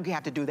 I don't want to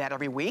have to do that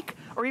every week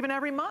or even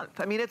every month.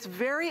 I mean, it's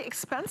very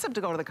expensive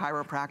to go to the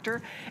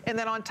chiropractor. And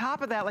then on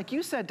top of that, like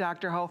you said,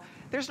 Dr. Ho,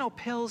 there's no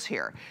pills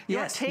here.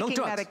 You're not taking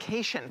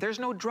medication. There's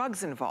no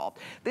drugs involved.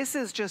 This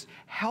is just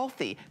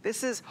healthy.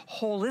 This is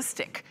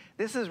holistic.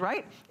 This is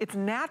right. It's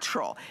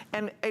natural.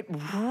 And it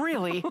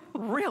really,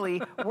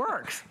 really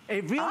works.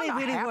 It really,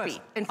 really works.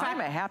 In fact,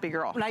 I'm a happy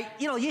girl. Like,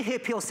 you know, you hear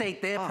people say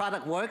their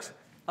product works,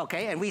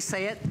 okay, and we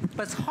say it,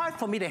 but it's hard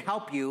for me to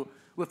help you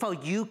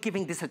without you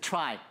giving this a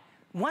try.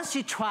 Once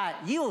you try it,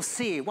 you will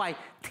see why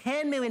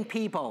 10 million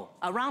people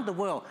around the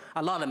world,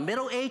 a lot of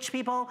middle-aged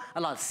people,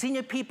 a lot of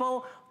senior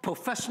people,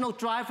 professional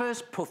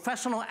drivers,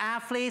 professional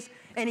athletes,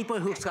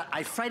 anybody who's got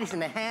arthritis in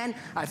the hand,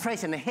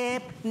 arthritis in the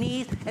hip,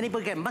 knees,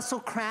 anybody get muscle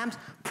cramps,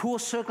 poor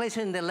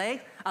circulation in the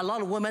leg, a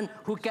lot of women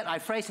who get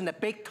arthritis in the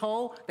big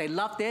toe, they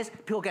love this.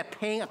 People get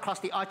pain across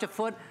the arch of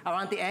foot,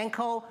 around the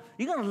ankle.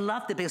 You're gonna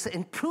love it because it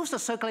improves the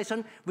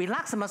circulation,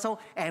 relax the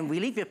muscle, and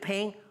relieve your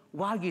pain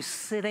while you're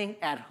sitting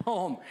at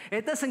home.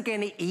 It doesn't get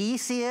any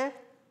easier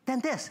than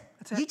this.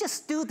 You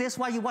just do this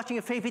while you're watching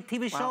your favorite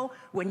TV show.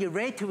 When you're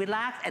ready to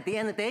relax, at the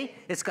end of the day,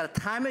 it's got a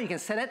timer. You can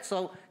set it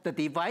so the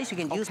device you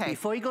can use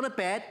before you go to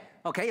bed,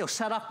 okay, it'll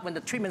shut off when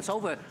the treatment's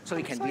over so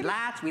you can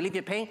relax, relieve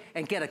your pain,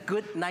 and get a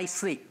good night's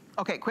sleep.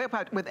 Okay, quick,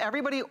 with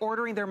everybody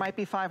ordering, there might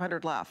be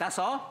 500 left. That's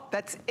all?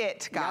 That's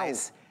it,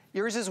 guys.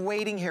 Yours is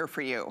waiting here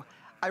for you.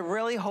 I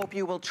really hope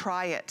you will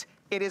try it.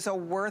 It is a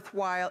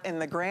worthwhile, in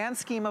the grand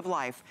scheme of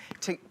life,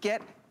 to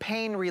get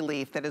pain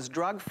relief that is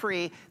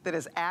drug-free, that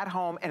is at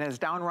home, and is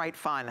downright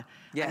fun.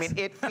 Yes. I mean,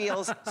 it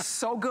feels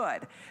so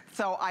good.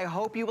 So I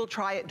hope you will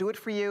try it. Do it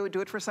for you,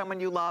 do it for someone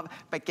you love,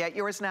 but get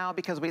yours now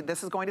because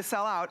this is going to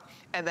sell out,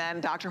 and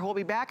then Dr. Ho will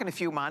be back in a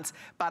few months,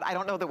 but I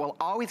don't know that we'll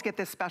always get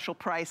this special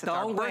price. It's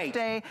our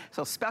birthday,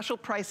 so special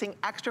pricing,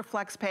 extra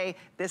flex pay.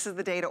 This is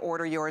the day to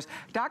order yours.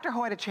 Dr.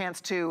 Ho had a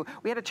chance to,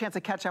 we had a chance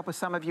to catch up with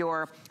some of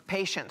your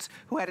patients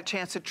who had a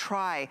chance to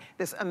try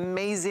this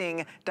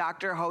amazing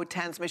Dr. Ho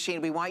TENS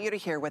machine. We want you to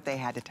hear what they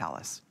had to tell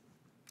us.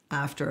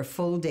 After a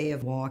full day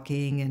of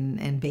walking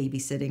and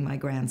babysitting my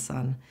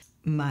grandson,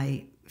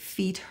 my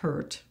feet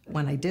hurt.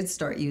 When I did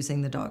start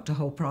using the Dr.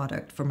 Ho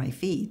product for my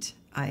feet,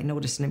 I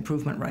noticed an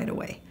improvement right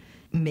away.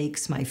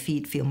 Makes my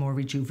feet feel more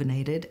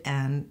rejuvenated,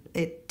 and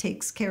it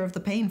takes care of the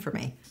pain for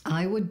me.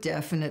 I would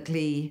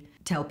definitely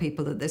tell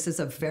people that this is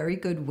a very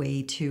good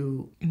way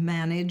to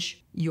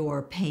manage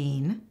your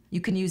pain.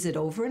 You can use it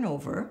over and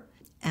over,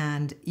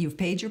 and you've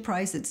paid your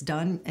price, it's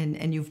done,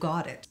 and you've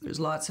got it. There's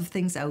lots of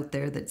things out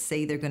there that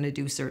say they're going to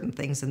do certain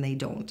things and they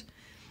don't.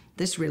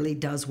 This really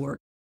does work.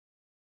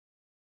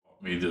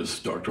 Made this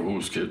Dr.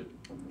 Ho's kit.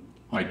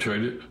 I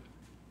tried it,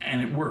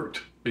 and it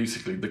worked.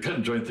 Basically, the cut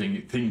and dry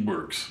thing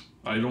works.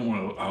 I don't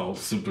want to, how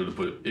simpler to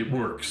put it. It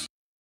works.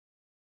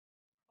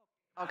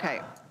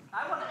 Okay.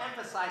 I want to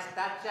emphasize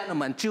that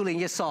gentleman, Julian,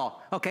 you saw,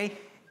 okay?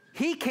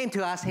 He came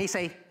to us, he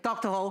said,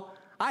 Dr. Ho,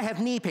 I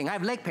have knee pain, I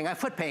have leg pain, I have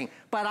foot pain,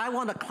 but I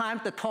want to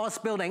climb the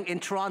tallest building in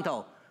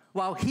Toronto.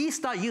 While he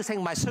started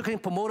using my circulating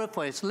promoter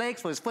for his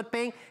legs, for his foot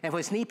pain, and for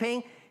his knee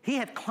pain, he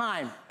had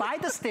climbed by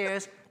the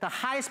stairs the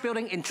highest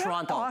building in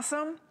Toronto.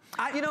 Awesome.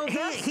 You know,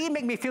 he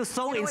made me feel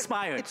so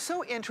inspired. It's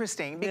so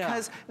interesting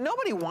because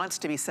nobody wants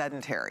to be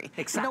sedentary.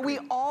 Exactly. You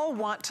know, we all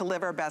want to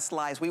live our best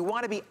lives. We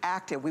want to be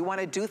active. We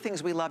want to do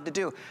things we love to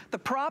do. The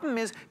problem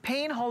is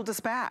pain holds us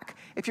back.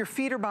 If your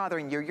feet are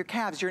bothering you, your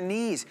calves, your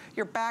knees,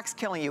 your back's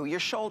killing you, your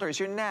shoulders,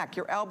 your neck,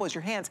 your elbows,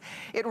 your hands,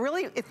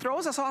 it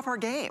throws us off our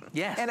game.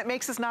 Yes. And it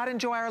makes us not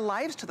enjoy our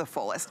lives to the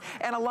fullest.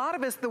 And a lot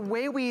of us, the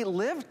way we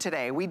live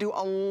today, we do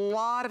a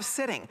lot of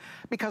sitting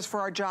because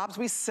for our jobs,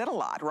 we sit a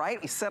lot, right?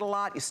 We sit a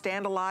lot, you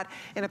stand a lot.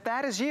 And if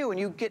that is you and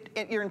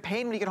you're in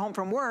pain when you get home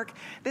from work,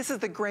 this is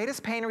the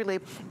greatest pain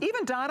relief.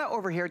 Even Donna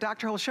over here,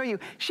 Dr. Ho will show you,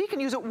 she can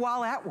use it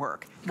while at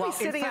work. Well,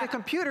 sitting at a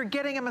computer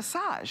getting a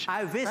massage.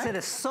 I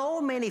visited so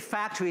many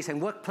factories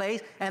and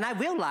workplaces, and I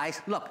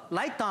realized, look,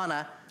 like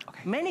Donna,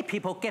 many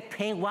people get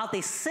pain while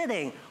they're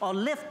sitting or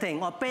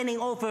lifting or bending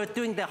over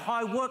doing their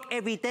hard work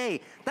every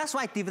day. That's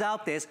why I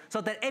developed this,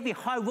 so that every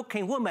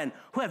hard-working woman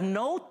who have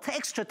no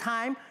extra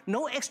time,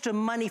 no extra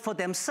money for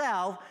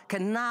themselves,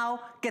 can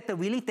now get the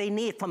relief they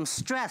need from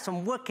stress,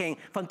 from working,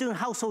 from doing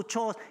household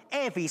chores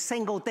every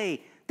single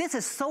day. This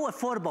is so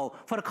affordable.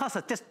 For the cost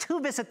of just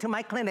 2 visits to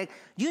my clinic,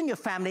 you and your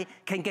family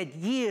can get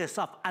years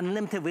of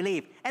unlimited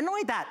relief. And not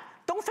only that,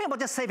 don't think about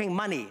just saving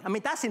money. I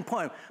mean, that's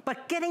important.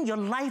 But getting your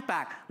life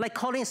back, like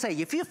Colleen said,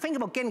 if you think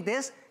about getting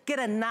this, get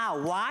it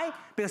now. Why?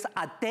 Because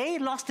a day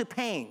lost to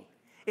pain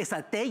is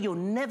a day you'll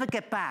never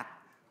get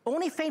back.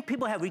 Only thing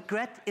people have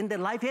regret in their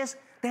life is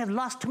they have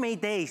lost too many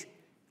days,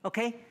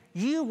 okay?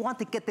 You want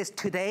to get this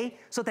today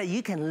so that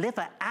you can live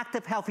an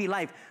active, healthy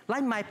life.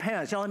 Like my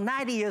parents,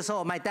 90 years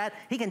old, my dad,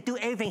 he can do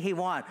everything he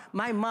wants.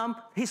 My mom,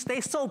 he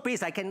stays so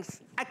busy, I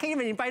can't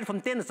even invite him from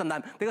dinner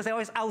sometimes because they're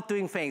always out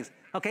doing things,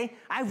 okay?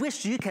 I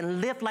wish you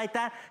can live like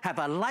that, have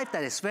a life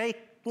that is very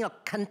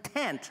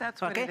content. That's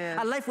what it is.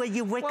 A life where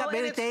you wake up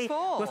every day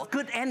with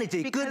good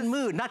energy, good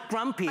mood, not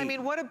grumpy. I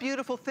mean, what a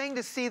beautiful thing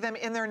to see them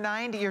in their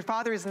 90. Your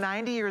father is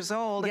 90 years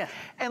old,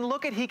 and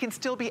look at, he can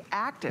still be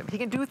active. He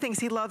can do things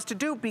he loves to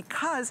do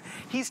because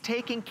he's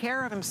taking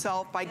care of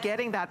himself by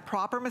getting that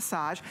proper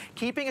massage,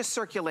 keeping his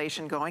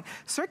circulation going.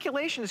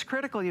 Circulation is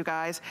critical, you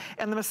guys,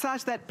 and the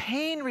massage, that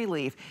pain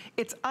relief,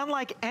 it's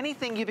unlike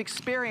anything you've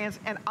experienced.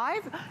 And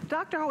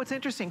Dr. Ho, it's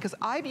interesting because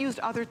I've used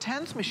other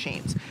TENS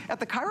machines. At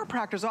the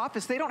chiropractor's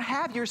office, they don't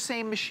have your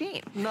same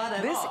machine. Not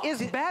at all.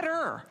 This is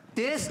better.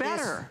 This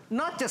is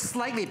not just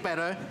slightly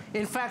better.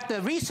 In fact,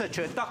 the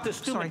researcher, Dr.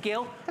 Stu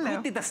McGill,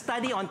 who did the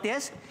study on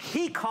this,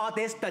 he called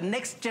this the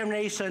next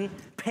generation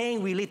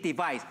pain relief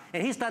device.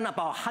 And he's done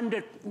about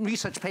 100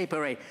 research papers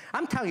already.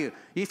 I'm telling you,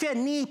 if you have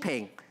knee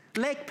pain,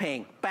 leg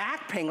pain,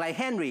 back pain like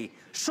Henry,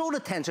 shoulder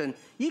tension,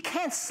 you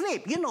can't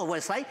sleep. You know what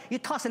it's like. You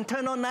toss and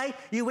turn all night,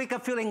 you wake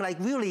up feeling like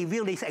really,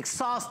 really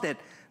exhausted.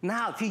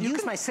 Now, if you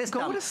use my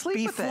system,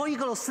 before you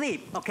go to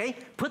sleep, okay,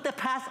 put the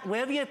path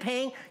wherever you're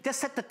paying, just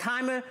set the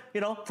timer,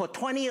 for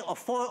 20 or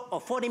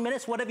 40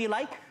 minutes, whatever you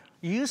like.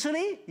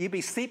 Usually, you'll be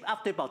asleep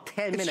after about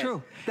 10 minutes. It's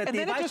true. And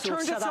then it just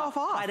turns itself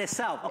off. By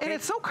itself, okay? And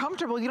it's so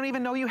comfortable, you don't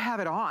even know you have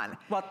it on.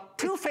 Well,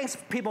 two things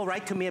people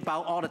write to me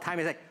about all the time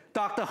is like,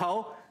 Dr.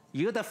 Ho,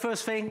 you're the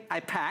first thing I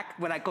pack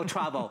when I go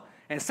travel.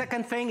 And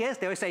second thing is,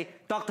 they always say,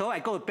 Dr. Ho, I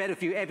go to bed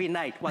with you every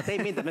night. Well, they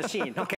mean the machine, okay?